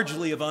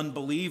largely of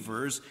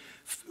unbelievers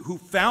who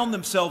found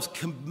themselves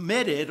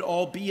committed,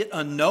 albeit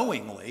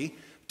unknowingly,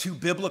 to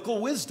biblical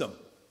wisdom.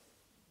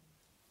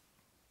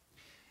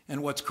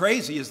 And what's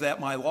crazy is that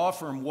my law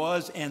firm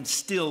was and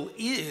still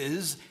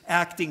is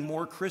acting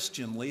more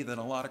Christianly than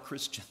a lot of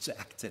Christians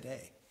act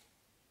today.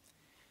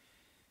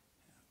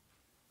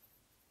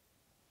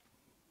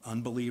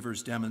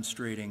 Unbelievers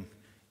demonstrating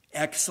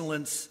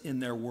excellence in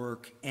their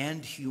work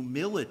and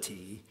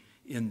humility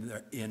in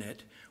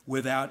it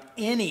without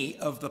any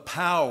of the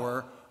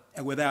power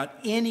and without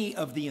any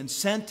of the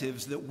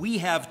incentives that we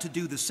have to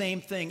do the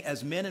same thing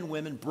as men and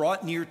women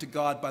brought near to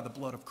God by the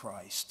blood of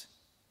Christ.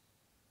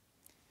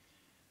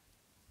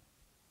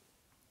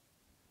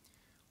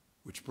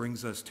 Which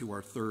brings us to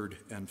our third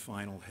and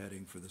final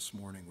heading for this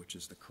morning, which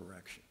is the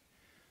correction.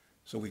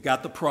 So we've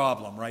got the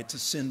problem, right? It's a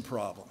sin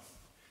problem.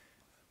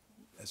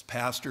 As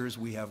pastors,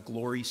 we have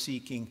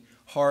glory-seeking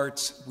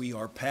hearts. We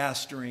are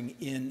pastoring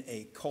in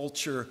a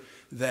culture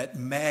that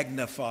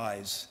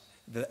magnifies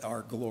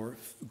our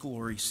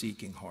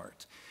glory-seeking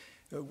heart.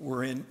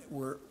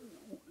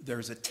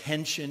 There's a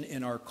tension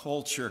in our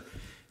culture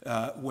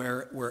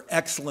where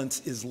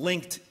excellence is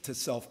linked to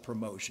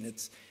self-promotion.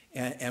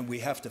 And we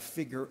have to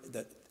figure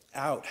that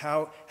out.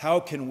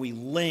 How can we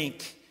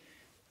link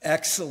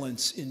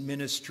excellence in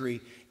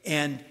ministry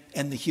and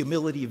the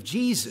humility of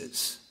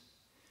Jesus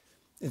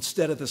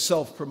instead of the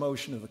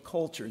self-promotion of the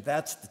culture?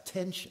 That's the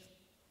tension.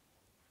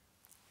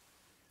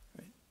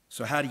 Right?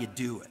 So how do you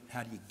do it?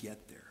 How do you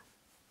get there?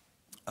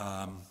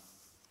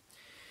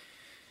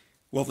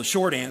 Well, the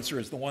short answer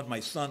is the one my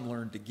son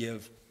learned to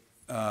give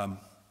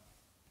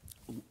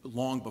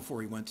long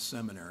before he went to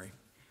seminary,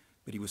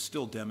 but he was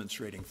still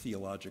demonstrating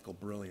theological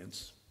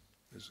brilliance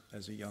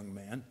as a young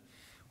man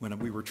when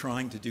we were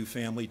trying to do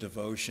family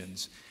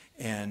devotions.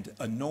 And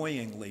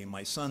annoyingly,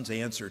 my son's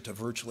answer to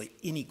virtually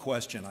any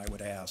question I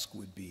would ask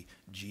would be,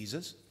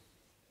 Jesus?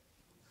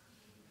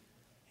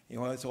 You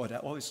know, it's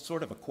always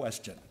sort of a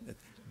question.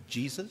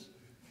 Jesus?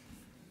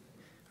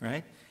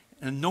 Right?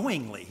 And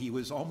annoyingly, he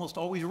was almost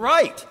always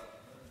right.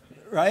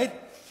 Right?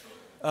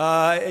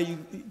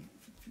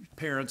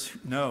 Parents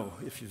know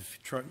if you've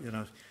tried,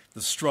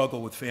 the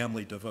struggle with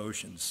family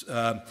devotions.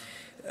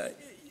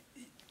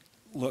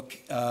 Look,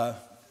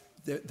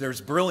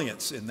 there's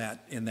brilliance in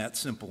that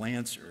simple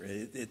answer.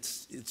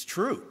 It's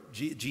true.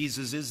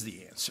 Jesus is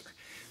the answer.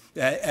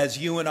 As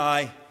you and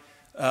I,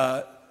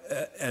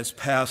 as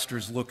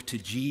pastors, look to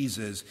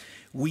Jesus,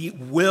 we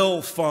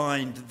will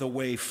find the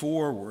way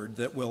forward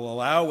that will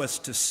allow us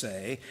to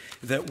say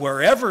that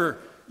wherever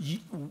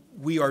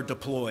we are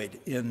deployed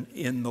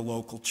in the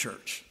local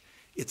church,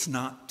 it's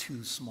not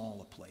too small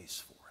a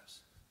place for us.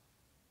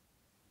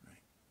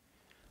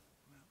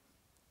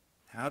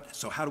 Right?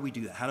 So how do we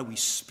do that? How do we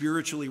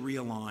spiritually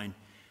realign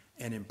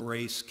and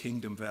embrace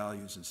kingdom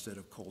values instead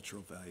of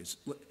cultural values?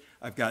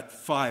 I've got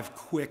 5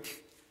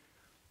 quick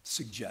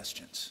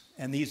suggestions.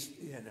 And these,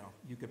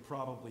 you could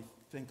probably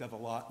think of a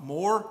lot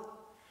more,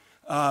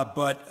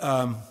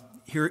 but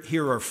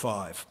here are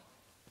 5.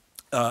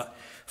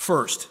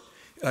 First,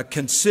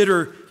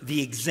 consider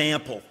the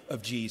example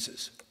of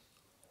Jesus.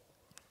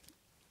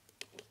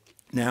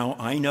 Now,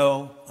 I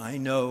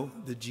know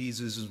that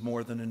Jesus is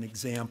more than an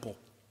example,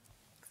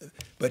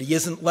 but he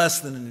isn't less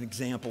than an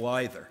example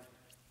either.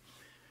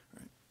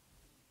 Right.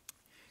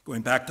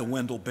 Going back to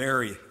Wendell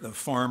Berry, the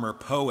farmer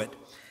poet,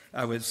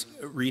 I was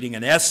reading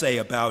an essay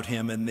about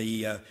him, and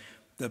the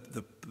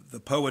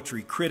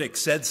poetry critic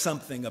said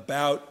something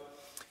about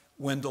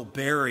Wendell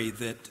Berry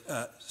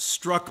that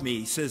struck me.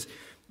 He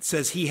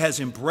says he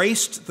has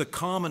embraced the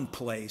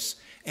commonplace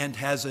and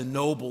has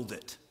ennobled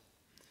it.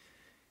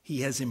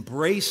 He has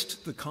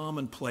embraced the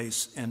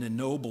commonplace and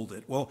ennobled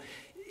it. Well,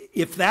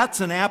 if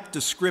that's an apt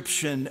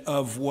description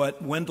of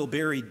what Wendell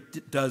Berry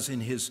does in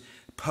his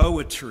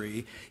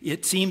poetry,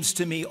 it seems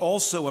to me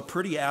also a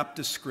pretty apt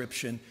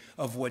description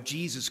of what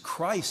Jesus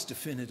Christ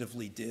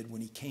definitively did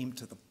when he came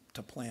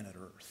to planet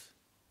Earth.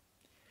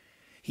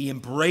 He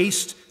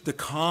embraced the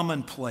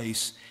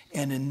commonplace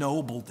and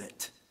ennobled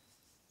it.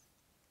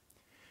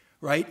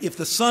 Right? If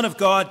the Son of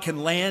God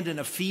can land in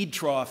a feed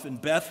trough in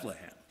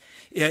Bethlehem,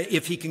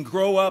 if he can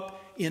grow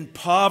up in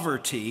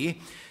poverty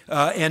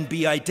and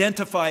be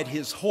identified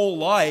his whole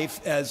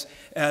life as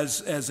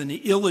an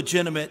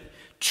illegitimate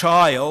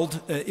child,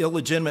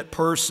 illegitimate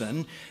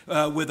person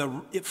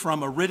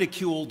from a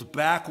ridiculed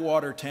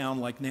backwater town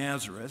like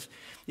Nazareth,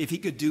 if he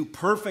could do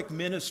perfect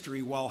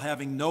ministry while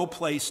having no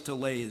place to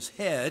lay his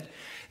head,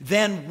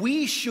 then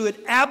we should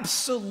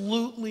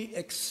absolutely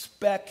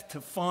expect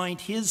to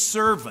find his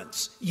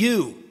servants,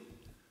 you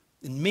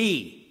and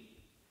me,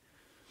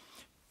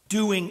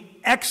 doing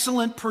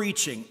excellent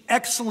preaching,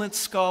 excellent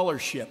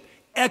scholarship,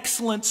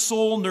 excellent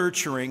soul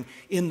nurturing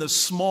in the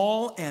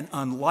small and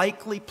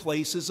unlikely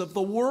places of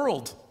the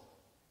world,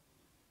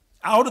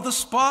 out of the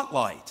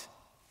spotlight.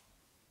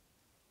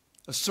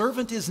 A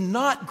servant is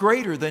not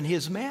greater than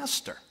his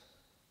master.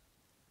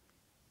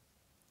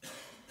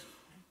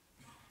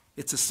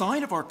 It's a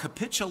sign of our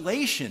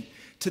capitulation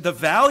to the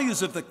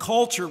values of the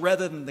culture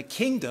rather than the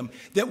kingdom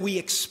that we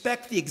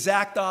expect the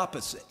exact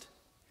opposite,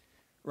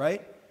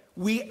 right?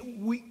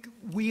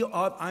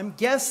 I'm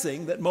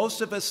guessing that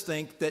most of us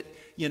think that,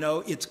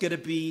 it's going to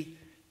be,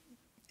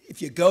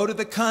 if you go to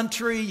the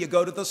country, you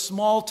go to the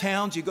small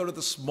towns, you go to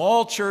the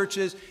small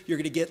churches, you're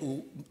going to get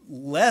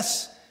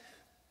less,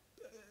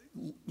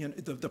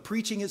 the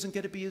preaching isn't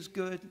going to be as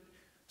good,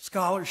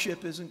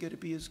 scholarship isn't going to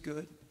be as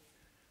good,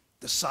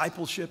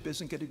 discipleship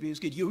isn't going to be as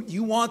good.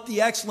 You want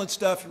the excellent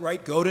stuff,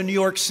 right? Go to New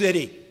York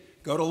City,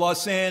 go to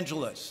Los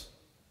Angeles.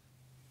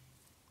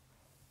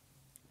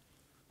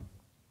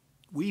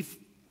 We've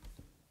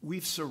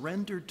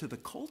surrendered to the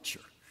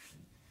culture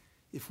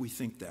if we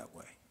think that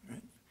way.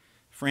 Right?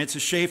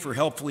 Francis Schaeffer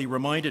helpfully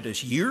reminded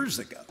us years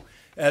ago,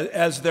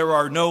 as there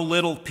are no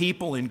little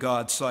people in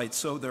God's sight,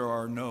 so there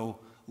are no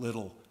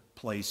little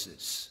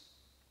places.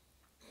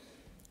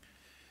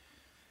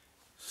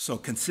 So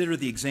consider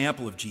the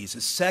example of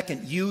Jesus.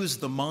 Second, use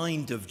the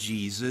mind of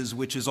Jesus,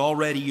 which is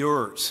already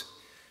yours.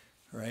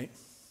 Right?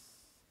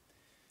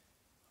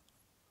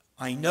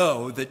 I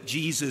know that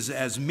Jesus,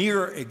 as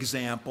mere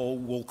example,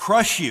 will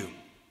crush you.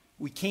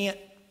 We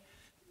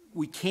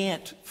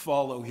can't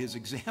follow his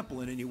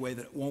example in any way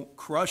that it won't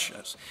crush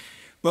us.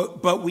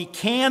 But we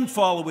can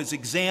follow his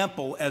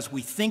example as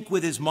we think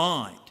with his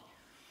mind.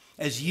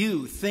 As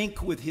you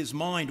think with his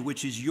mind,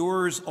 which is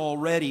yours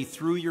already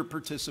through your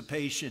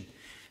participation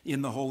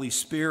in the Holy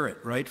Spirit,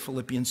 right?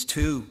 Philippians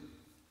 2.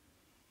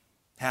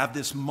 Have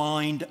this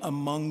mind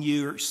among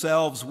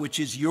yourselves, which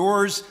is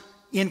yours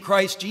in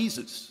Christ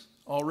Jesus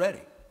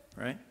already,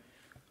 right?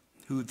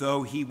 Who,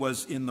 though he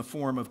was in the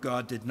form of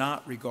God, did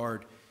not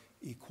regard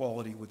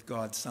equality with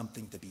God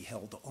something to be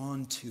held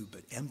on to,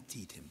 but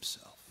emptied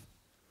himself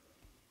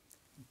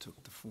and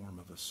took the form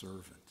of a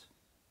servant.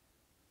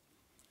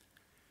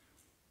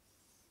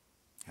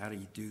 How do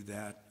you do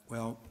that?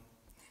 Well,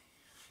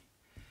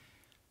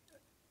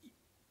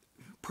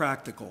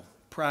 practical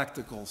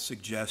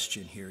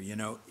suggestion here.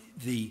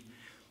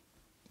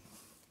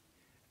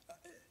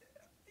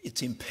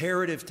 it's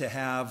imperative to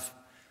have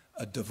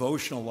a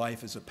devotional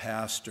life as a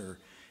pastor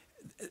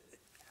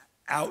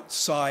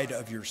outside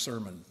of your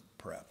sermon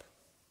prep.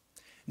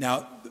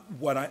 Now,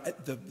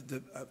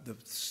 the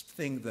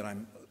thing that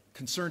I'm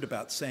concerned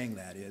about saying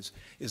that is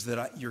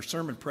that your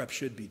sermon prep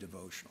should be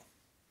devotional.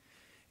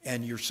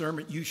 And your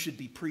sermon, you should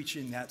be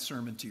preaching that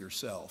sermon to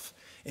yourself.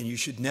 And you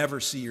should never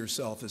see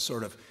yourself as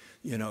sort of,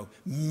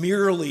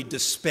 merely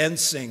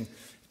dispensing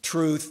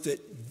truth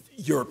that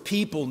your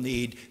people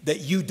need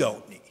that you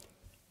don't need.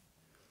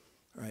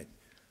 Right? It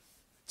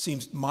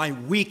seems my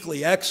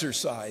weekly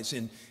exercise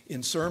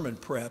in sermon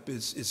prep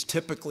is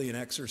typically an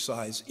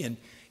exercise in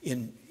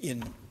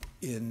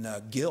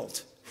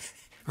guilt.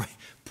 Right?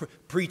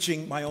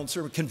 Preaching my own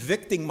sermon,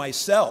 convicting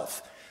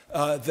myself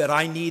that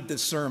I need the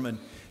sermon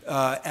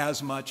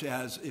as much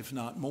as, if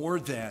not more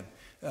than,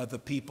 the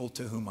people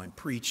to whom I'm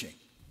preaching.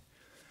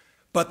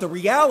 But the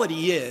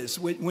reality is,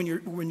 when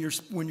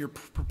you're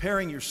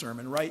preparing your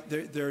sermon, right,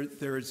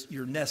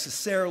 you're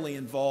necessarily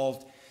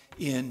involved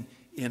in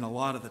a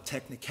lot of the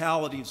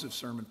technicalities of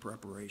sermon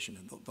preparation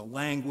and the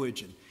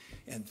language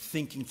and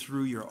thinking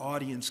through your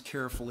audience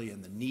carefully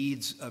and the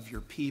needs of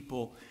your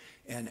people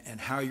and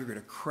how you're going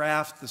to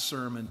craft the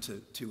sermon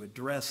to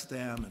address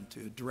them and to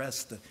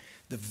address the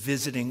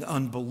visiting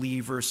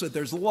unbeliever. So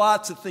there's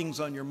lots of things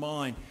on your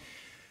mind.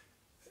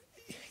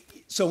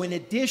 So in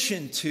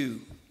addition to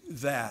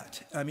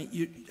that,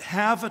 you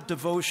have a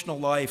devotional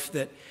life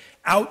that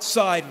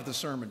outside of the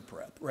sermon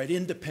prep, right,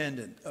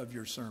 independent of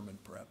your sermon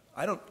prep.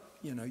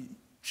 You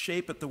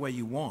shape it the way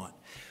you want.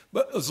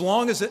 But as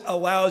long as it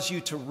allows you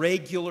to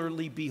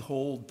regularly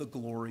behold the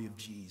glory of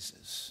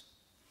Jesus.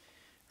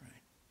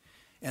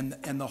 Right?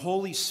 And the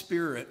Holy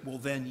Spirit will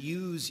then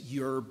use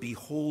your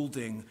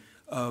beholding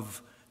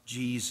of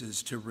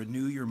Jesus to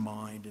renew your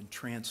mind and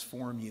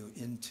transform you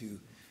into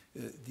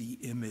the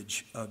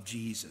image of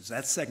Jesus.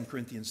 That's 2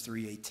 Corinthians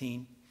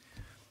 3:18.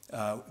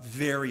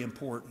 Very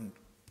important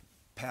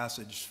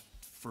passage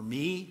for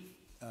me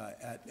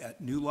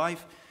at New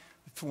Life.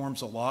 It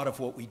forms a lot of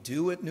what we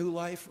do at New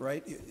Life,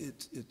 right?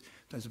 It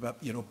talks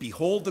about,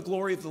 behold the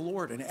glory of the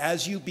Lord. And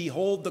as you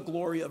behold the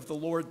glory of the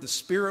Lord, the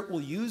Spirit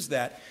will use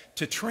that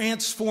to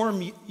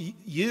transform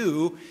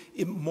you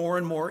more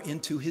and more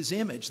into His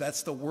image.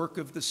 That's the work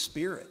of the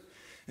Spirit.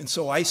 And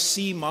so I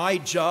see my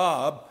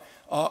job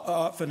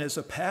often as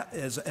a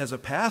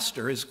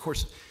pastor is, of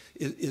course,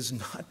 is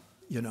not,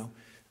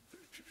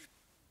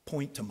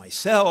 point to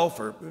myself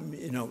or,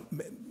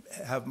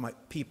 have my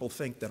people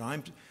think that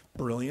I'm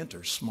brilliant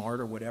or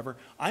smart or whatever.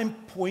 I'm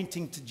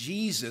pointing to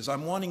Jesus.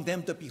 I'm wanting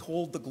them to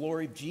behold the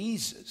glory of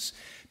Jesus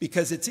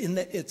because it's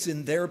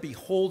in their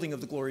beholding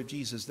of the glory of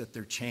Jesus that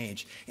they're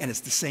changed. And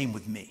it's the same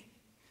with me.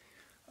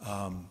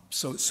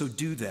 So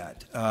do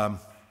that.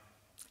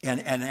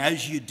 And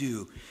as you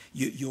do,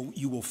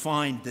 you will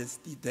find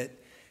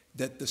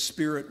that the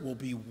Spirit will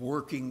be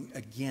working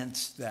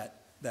against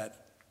that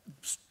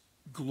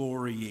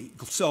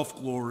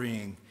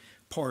self-glorying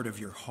part of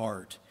your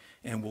heart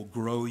and will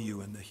grow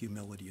you in the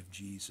humility of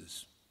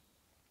Jesus.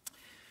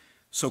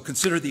 So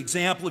consider the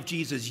example of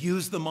Jesus.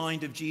 Use the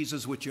mind of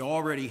Jesus, which you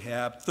already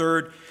have.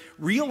 Third,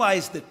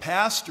 realize that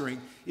pastoring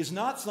is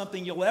not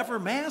something you'll ever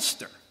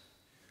master.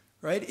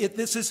 Right?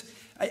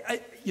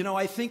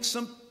 I think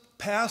some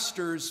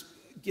pastors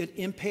get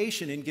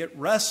impatient and get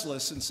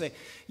restless and say,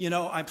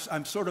 I'm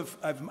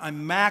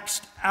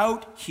maxed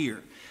out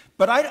here.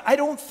 But I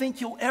don't think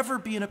you'll ever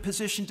be in a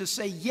position to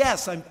say,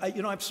 yes,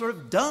 I'm sort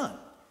of done.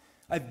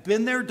 I've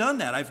been there, done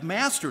that. I've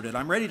mastered it.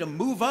 I'm ready to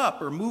move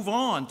up or move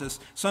on to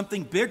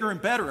something bigger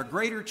and better, a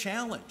greater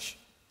challenge.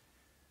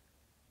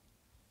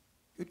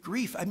 Good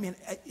grief.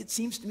 It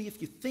seems to me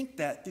if you think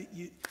that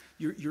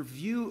your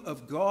view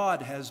of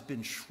God has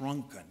been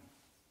shrunken.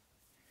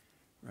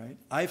 Right?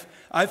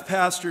 I've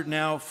pastored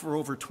now for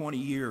over 20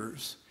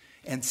 years,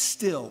 and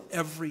still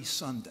every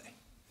Sunday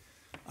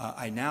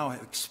I now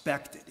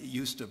expect it. It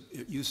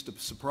used to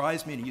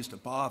surprise me and it used to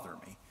bother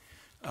me.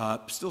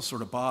 Still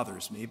sort of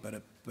bothers me,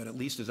 but at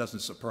least it doesn't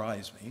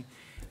surprise me.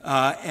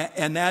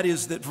 And that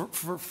is that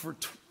for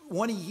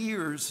 20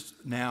 years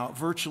now,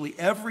 virtually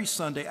every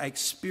Sunday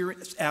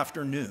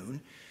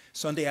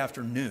Sunday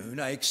afternoon,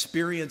 I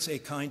experience a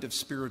kind of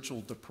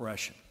spiritual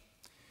depression.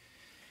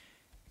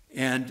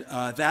 And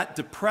that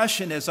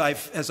depression, as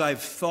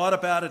I've thought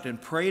about it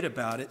and prayed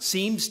about it,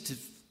 seems to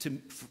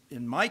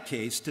in my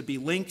case, to be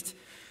linked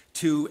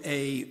to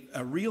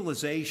a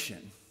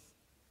realization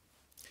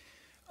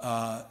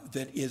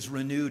that is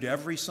renewed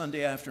every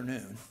Sunday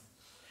afternoon,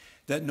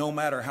 that no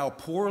matter how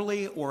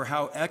poorly or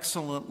how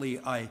excellently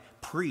I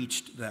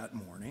preached that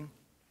morning,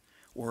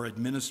 or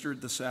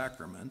administered the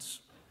sacraments,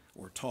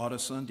 or taught a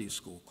Sunday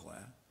school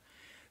class,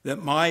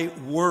 that my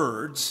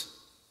words,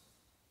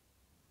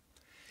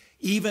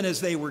 even as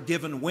they were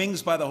given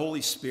wings by the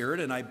Holy Spirit,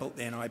 and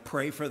I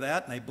pray for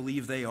that, and I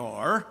believe they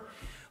are,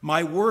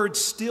 my words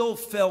still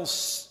fell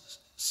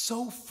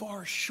so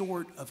far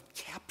short of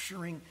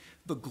capturing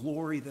the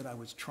glory that I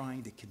was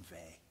trying to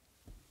convey.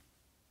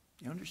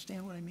 You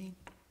understand what I mean?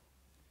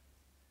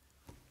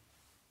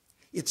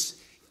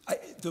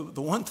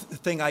 The one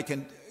thing I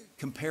can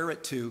compare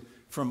it to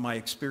from my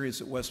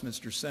experience at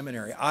Westminster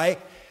Seminary.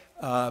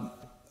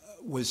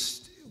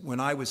 When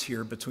I was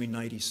here between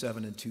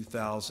 97 and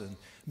 2000,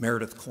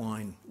 Meredith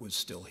Kline was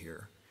still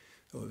here.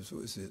 In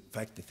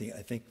fact,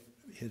 I think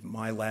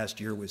my last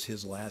year was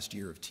his last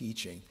year of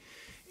teaching.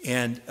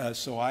 And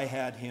so I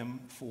had him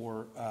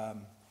for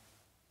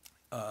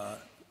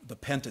the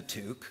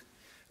Pentateuch,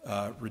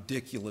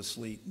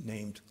 ridiculously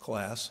named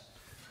class.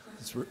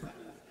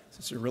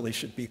 It really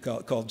should be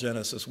called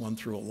Genesis 1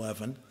 through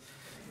 11.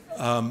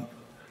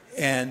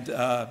 And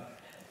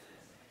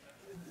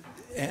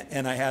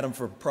I had him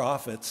for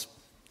prophets.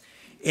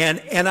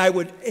 And I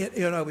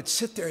would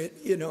sit there,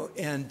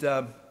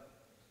 and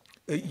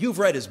you've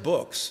read his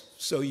books,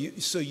 so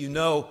you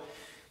know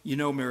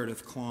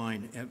Meredith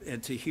Kline,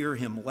 and to hear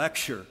him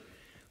lecture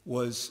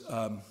was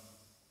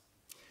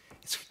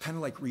it's kind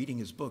of like reading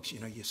his books.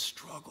 You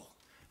struggle.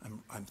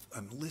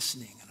 I'm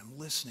listening and I'm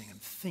listening, I'm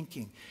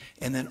thinking,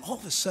 and then all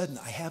of a sudden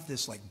I have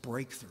this like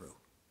breakthrough.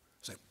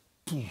 It's like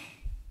boom,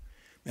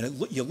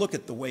 and you look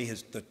at the way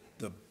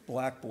the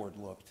blackboard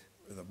looked,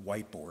 or the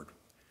whiteboard,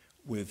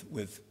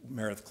 with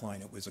Meredith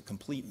Kline. It was a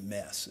complete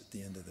mess at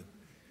the end of the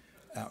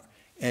hour.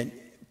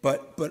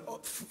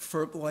 But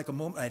for like a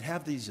moment, I'd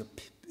have these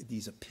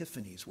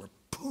epiphanies where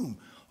boom,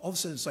 all of a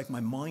sudden it's like my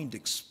mind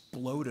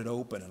exploded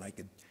open,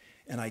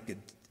 and I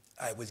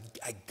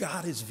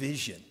got his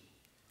vision,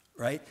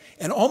 right?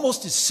 And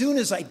almost as soon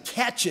as I'd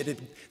catch it,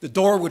 the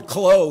door would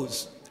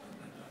close.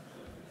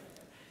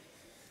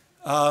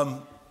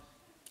 Well,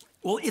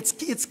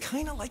 it's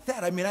kind of like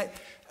that. I mean,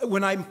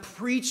 when I'm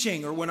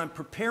preaching, or when I'm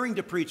preparing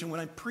to preach, and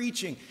when I'm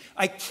preaching,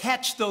 I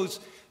catch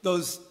those.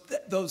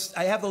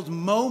 I have those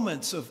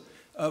moments of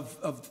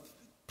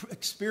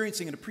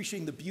experiencing and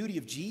appreciating the beauty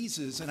of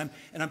Jesus, and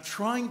I'm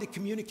trying to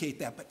communicate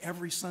that. But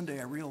every Sunday,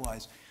 I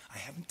realize I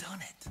haven't done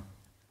it.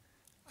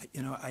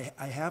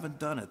 I haven't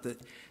done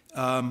it.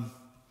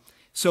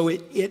 So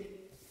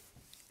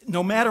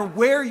no matter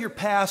where you're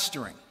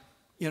pastoring,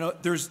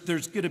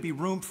 there's going to be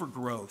room for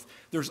growth.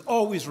 There's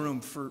always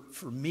room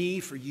for me,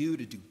 for you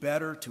to do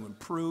better, to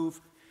improve.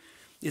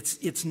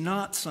 It's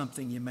not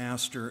something you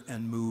master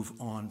and move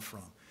on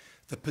from.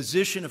 The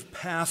position of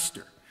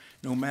pastor,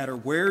 no matter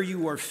where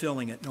you are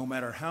filling it, no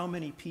matter how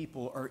many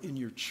people are in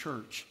your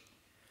church,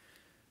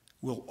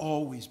 will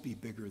always be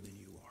bigger than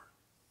you are.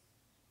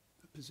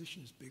 The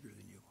position is bigger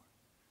than you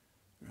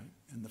are, right?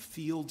 And the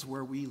fields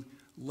where we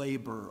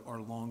labor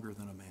are longer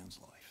than a man's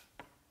life.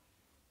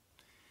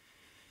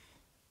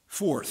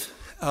 Fourth,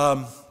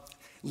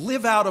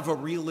 live out of a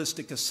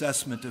realistic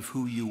assessment of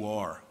who you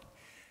are.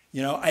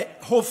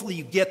 Hopefully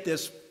you get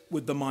this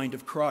with the mind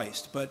of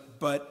Christ,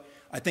 but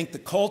I think the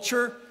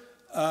culture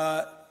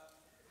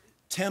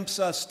tempts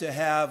us to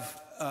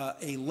have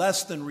a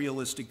less than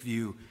realistic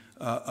view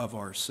of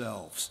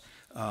ourselves.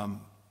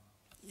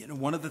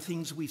 One of the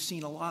things we've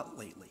seen a lot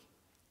lately,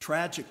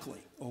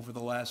 tragically, over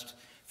the last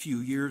few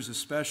years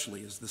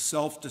especially, is the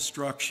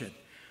self-destruction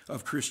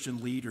of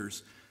Christian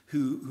leaders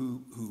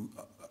who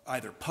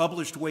either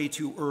published way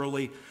too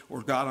early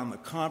or got on the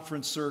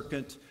conference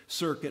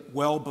circuit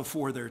well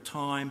before their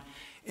time,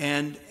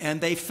 and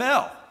they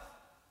fell,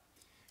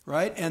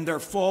 right? And their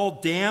fall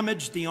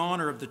damaged the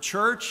honor of the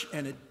church,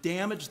 and it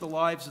damaged the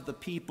lives of the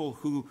people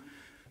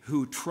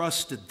who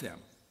trusted them,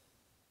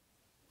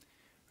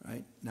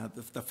 right? Now,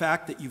 the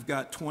fact that you've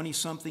got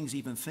 20-somethings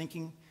even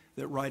thinking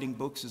that writing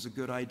books is a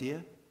good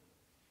idea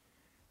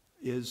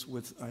is,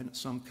 with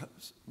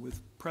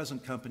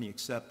present company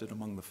accepted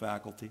among the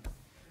faculty.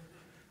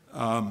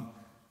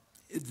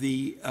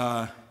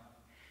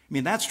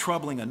 That's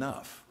troubling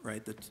enough,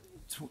 right? That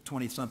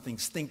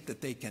 20-somethings think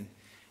that they can,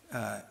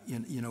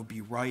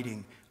 be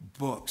writing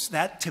books.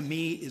 That, to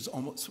me, is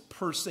almost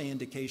per se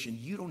indication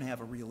you don't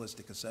have a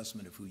realistic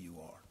assessment of who you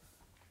are.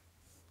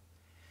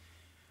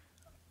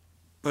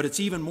 But it's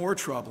even more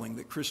troubling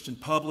that Christian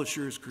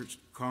publishers,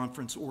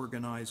 conference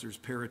organizers,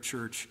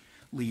 parachurch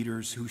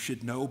leaders who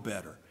should know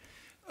better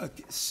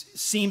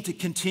seem to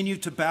continue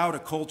to bow to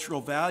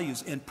cultural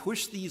values and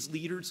push these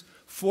leaders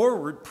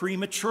forward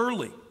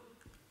prematurely,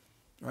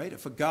 right?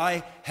 If a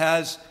guy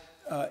has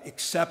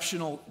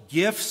exceptional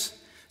gifts,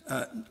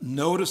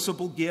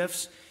 noticeable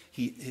gifts,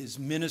 his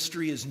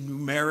ministry is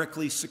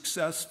numerically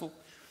successful,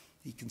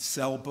 he can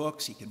sell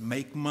books, he can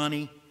make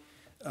money,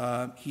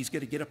 he's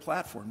going to get a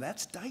platform.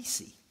 That's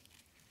dicey.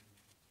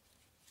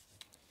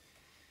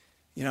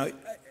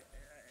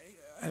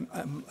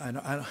 I'm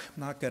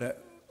not going to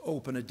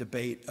open a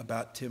debate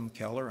about Tim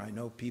Keller. I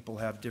know people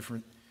have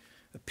different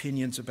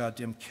opinions about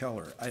Tim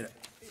Keller. I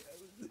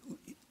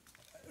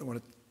don't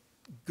want to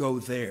go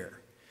there.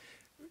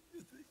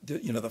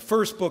 The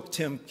first book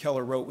Tim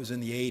Keller wrote was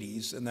in the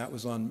 80s, and that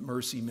was on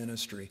mercy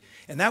ministry.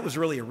 And that was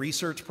really a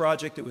research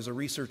project. It was a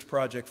research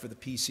project for the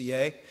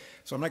PCA,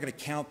 so I'm not going to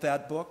count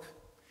that book.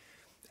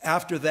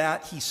 After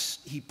that,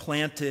 he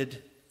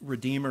planted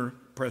Redeemer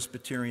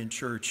Presbyterian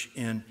Church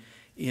in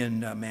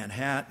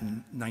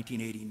Manhattan,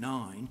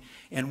 1989.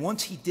 And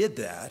once he did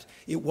that,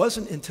 it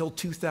wasn't until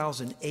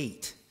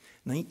 2008,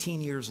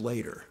 19 years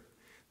later,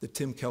 that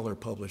Tim Keller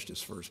published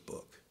his first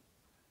book.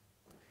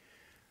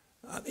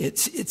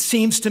 It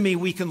seems to me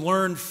we can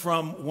learn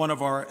from one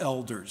of our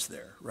elders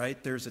there,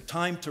 right? There's a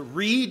time to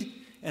read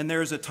and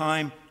there's a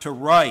time to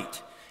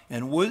write.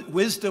 And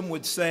wisdom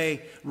would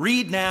say,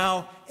 read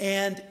now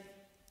and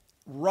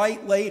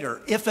write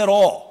later, if at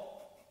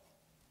all.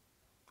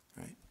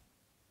 Right?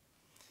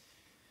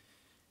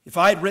 If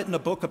I had written a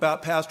book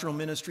about pastoral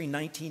ministry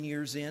 19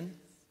 years in,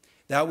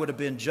 that would have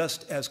been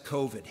just as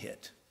COVID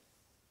hit.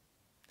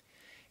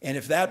 And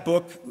if that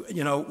book,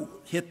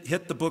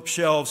 hit the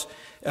bookshelves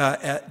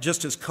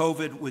just as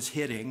COVID was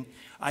hitting,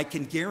 I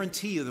can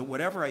guarantee you that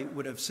whatever I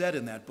would have said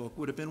in that book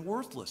would have been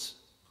worthless.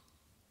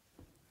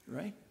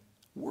 Right?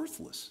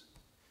 Worthless.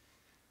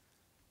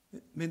 I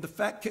mean, the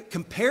fact,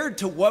 compared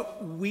to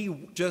what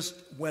we just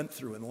went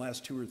through in the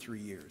last 2 or 3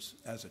 years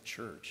as a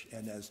church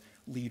and as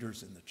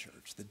leaders in the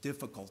church, the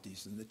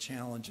difficulties and the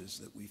challenges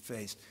that we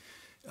faced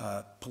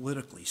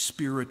politically,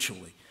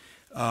 spiritually,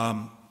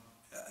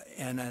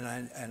 and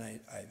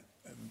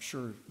I'm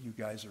sure you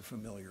guys are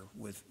familiar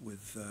with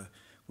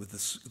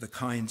the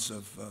kinds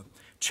of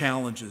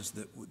challenges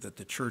that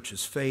the church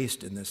has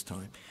faced in this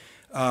time.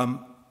 I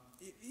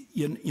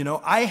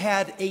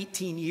had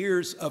 18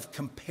 years of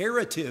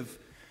comparative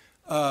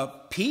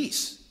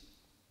peace.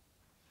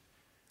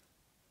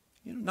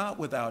 Not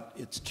without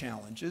its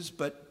challenges,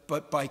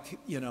 but by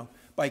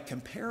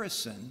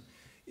comparison,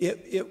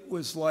 it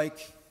was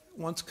like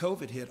once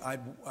COVID hit, I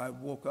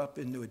woke up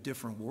into a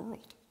different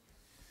world.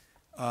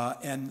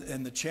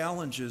 And the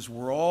challenges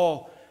were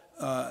all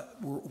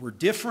were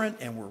different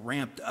and were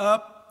ramped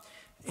up.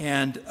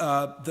 And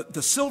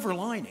the silver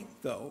lining,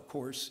 though, of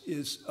course,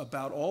 is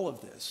about all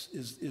of this,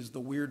 is the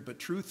weird but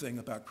true thing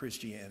about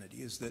Christianity,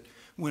 is that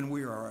when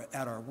we are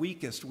at our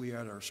weakest, we are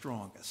at our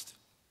strongest.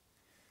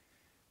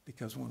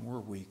 Because when we're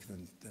weak,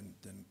 then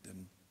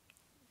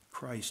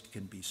Christ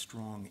can be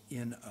strong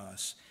in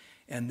us.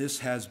 And this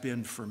has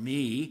been, for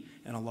me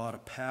and a lot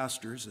of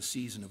pastors, a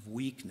season of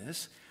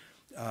weakness,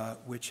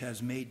 which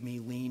has made me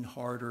lean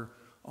harder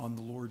on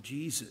the Lord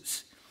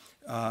Jesus.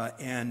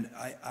 And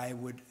I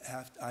would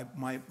have, I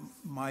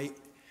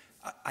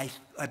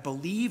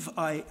believe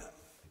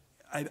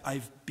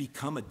I've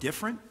become a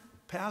different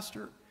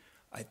pastor.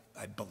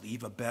 I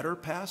believe a better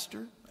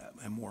pastor,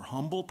 a more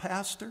humble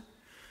pastor,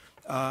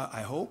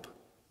 I hope.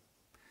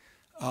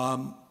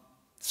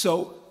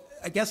 So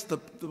I guess the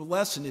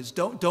lesson is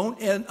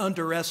don't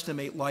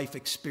underestimate life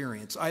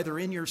experience, either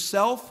in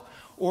yourself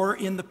or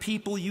in the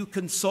people you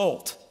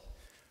consult,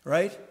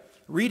 right?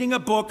 Reading a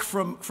book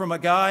from a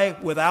guy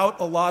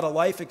without a lot of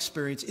life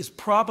experience is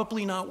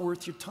probably not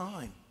worth your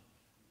time.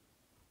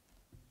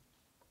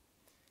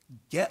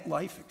 Get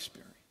life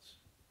experience.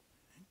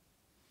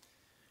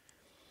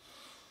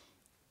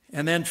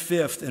 And then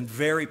fifth, and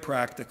very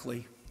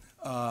practically,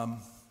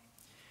 and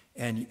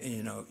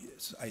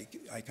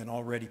I can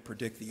already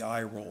predict the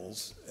eye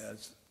rolls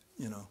as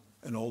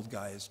an old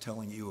guy is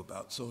telling you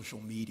about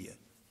social media.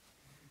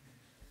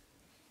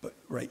 But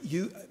right,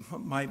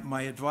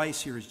 my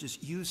advice here is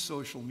just use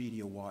social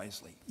media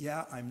wisely.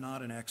 Yeah, I'm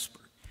not an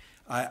expert.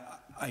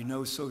 I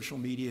know social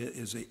media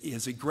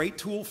is a great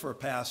tool for a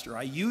pastor.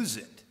 I use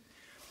it.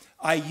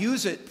 I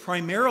use it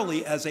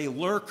primarily as a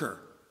lurker.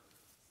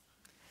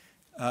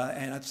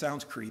 And that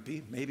sounds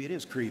creepy. Maybe it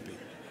is creepy.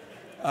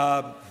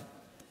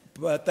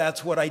 But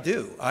that's what I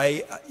do.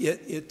 I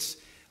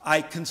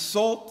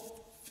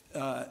consult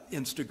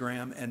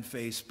Instagram and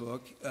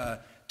Facebook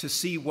to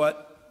see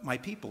what my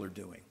people are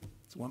doing.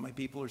 It's what my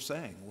people are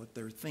saying, what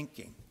they're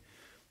thinking,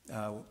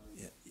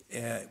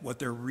 what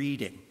they're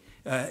reading.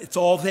 It's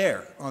all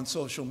there on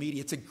social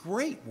media. It's a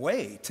great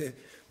way to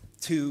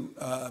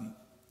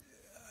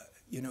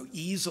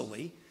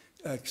easily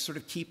sort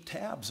of keep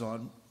tabs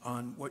on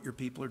what your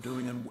people are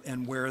doing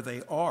and where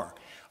they are.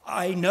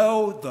 I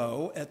know,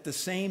 though, at the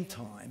same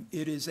time,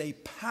 it is a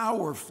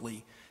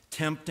powerfully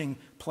tempting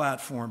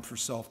platform for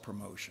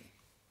self-promotion.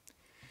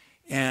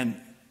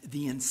 And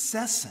the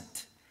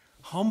incessant,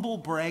 humble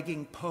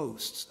bragging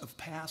posts of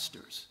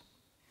pastors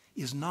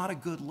is not a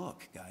good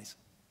look, guys.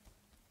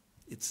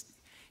 It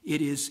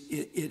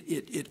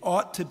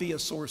ought to be a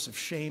source of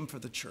shame for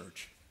the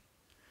church.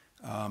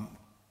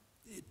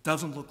 It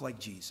doesn't look like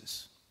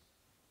Jesus.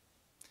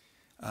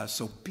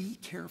 So be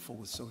careful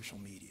with social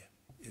media.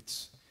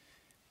 It's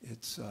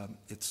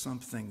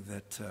something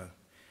that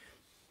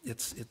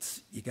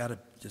you got to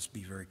just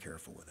be very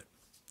careful with it.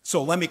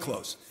 So let me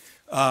close.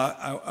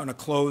 I want to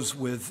close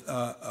with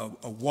a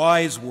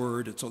wise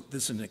word.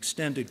 This is an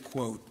extended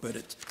quote, but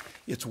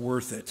it's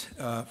worth it,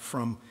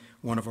 from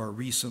one of our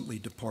recently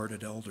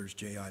departed elders,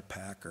 J.I.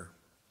 Packer.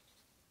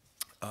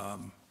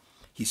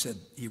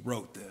 He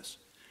wrote this: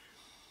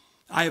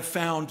 "I have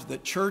found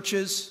that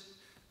churches,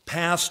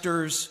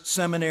 pastors,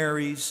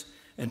 seminaries,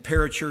 and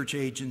parachurch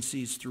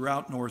agencies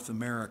throughout North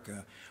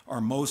America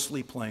are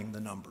mostly playing the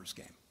numbers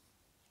game.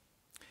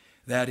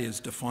 That is,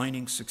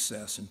 defining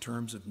success in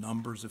terms of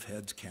numbers of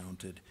heads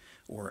counted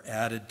or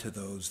added to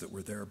those that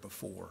were there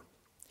before.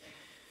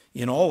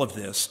 In all of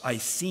this, I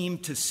seem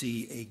to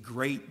see a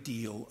great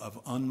deal of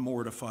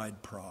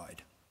unmortified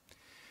pride,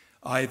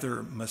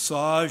 either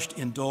massaged,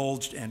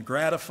 indulged, and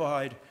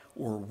gratified,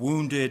 or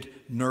wounded,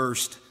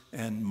 nursed,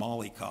 and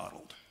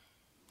mollycoddled.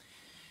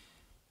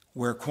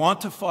 Where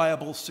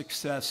quantifiable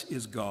success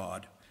is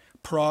God,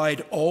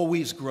 pride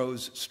always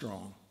grows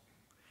strong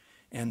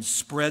and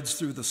spreads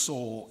through the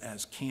soul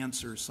as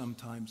cancer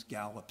sometimes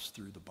gallops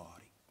through the body.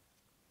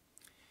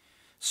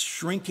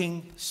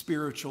 Shrinking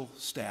spiritual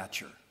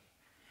stature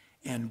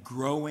and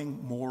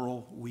growing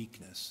moral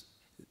weakness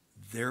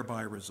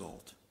thereby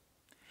result.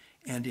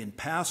 And in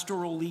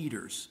pastoral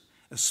leaders,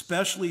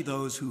 especially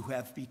those who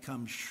have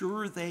become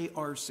sure they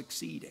are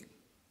succeeding,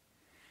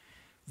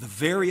 the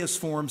various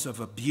forms of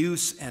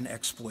abuse and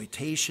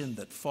exploitation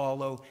that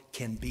follow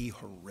can be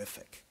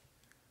horrific.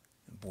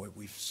 And boy,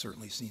 we've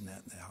certainly seen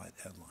that in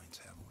the headlines,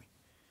 haven't we?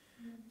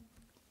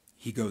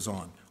 He goes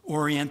on,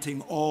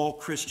 orienting all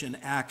Christian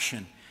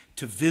action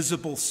to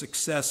visible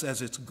success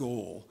as its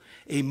goal,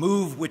 a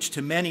move which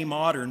to many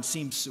moderns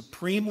seems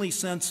supremely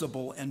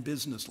sensible and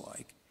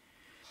businesslike,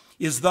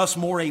 is thus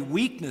more a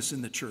weakness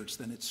in the church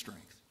than its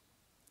strength.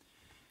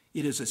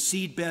 It is a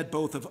seedbed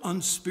both of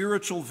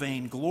unspiritual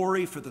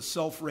vainglory for the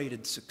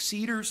self-rated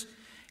succeeders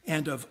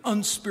and of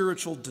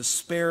unspiritual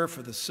despair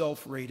for the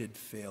self-rated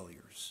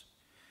failures,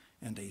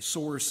 and a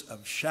source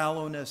of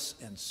shallowness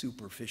and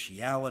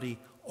superficiality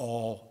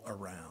all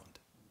around.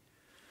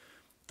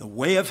 The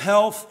way of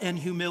health and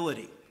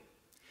humility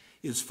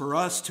is for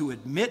us to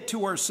admit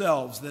to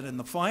ourselves that in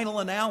the final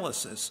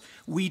analysis,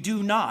 we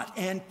do not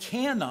and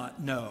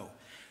cannot know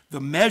the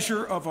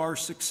measure of our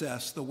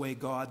success the way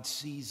God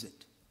sees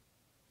it.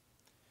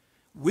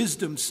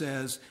 Wisdom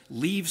says,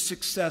 leave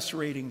success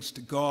ratings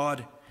to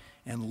God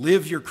and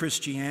live your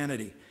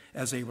Christianity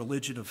as a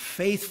religion of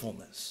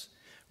faithfulness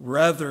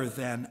rather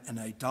than an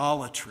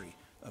idolatry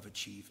of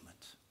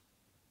achievement.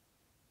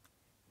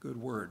 Good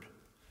word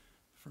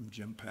from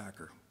Jim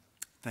Packer.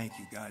 Thank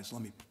you, guys.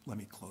 Let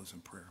me close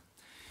in prayer.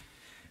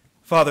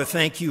 Father,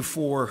 thank you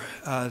for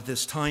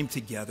this time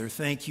together.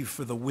 Thank you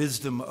for the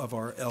wisdom of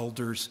our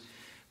elders.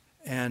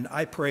 And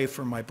I pray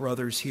for my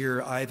brothers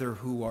here, either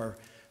who are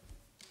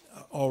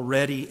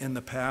already in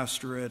the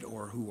pastorate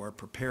or who are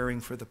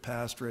preparing for the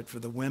pastorate, for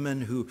the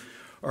women who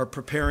are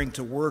preparing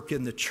to work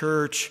in the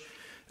church.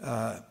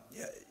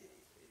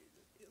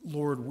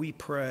 Lord, we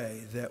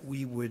pray that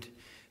we would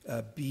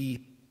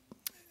be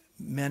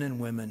men and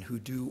women who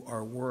do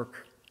our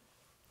work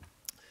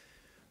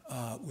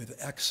with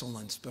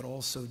excellence, but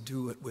also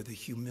do it with a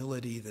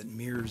humility that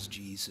mirrors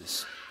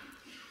Jesus.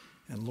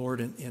 And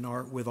Lord,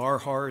 with our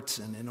hearts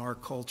and in our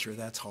culture,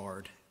 that's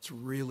hard. It's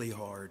really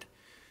hard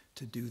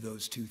to do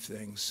those two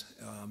things.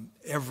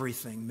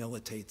 Everything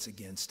militates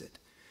against it.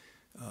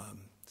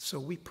 So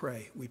we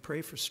pray. We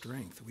pray for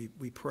strength.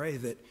 We pray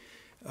that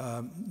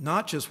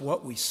not just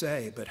what we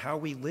say, but how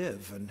we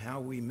live and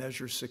how we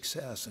measure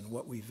success and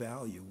what we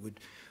value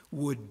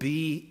would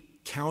be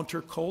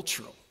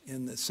countercultural,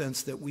 in the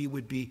sense that we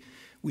would be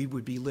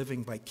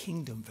living by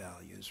kingdom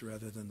values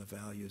rather than the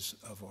values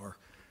of our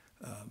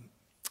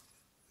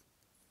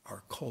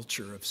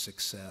culture of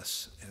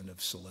success and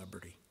of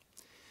celebrity.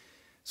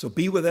 So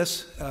be with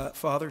us,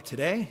 Father,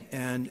 today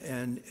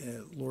and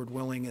Lord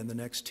willing, in the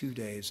next 2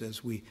 days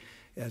as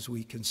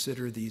we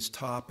consider these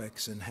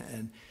topics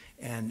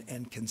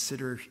and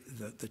consider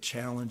the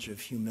challenge of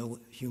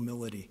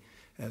humility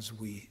as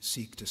we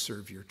seek to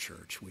serve your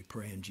church. We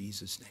pray in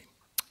Jesus' name.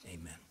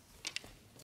 Amen.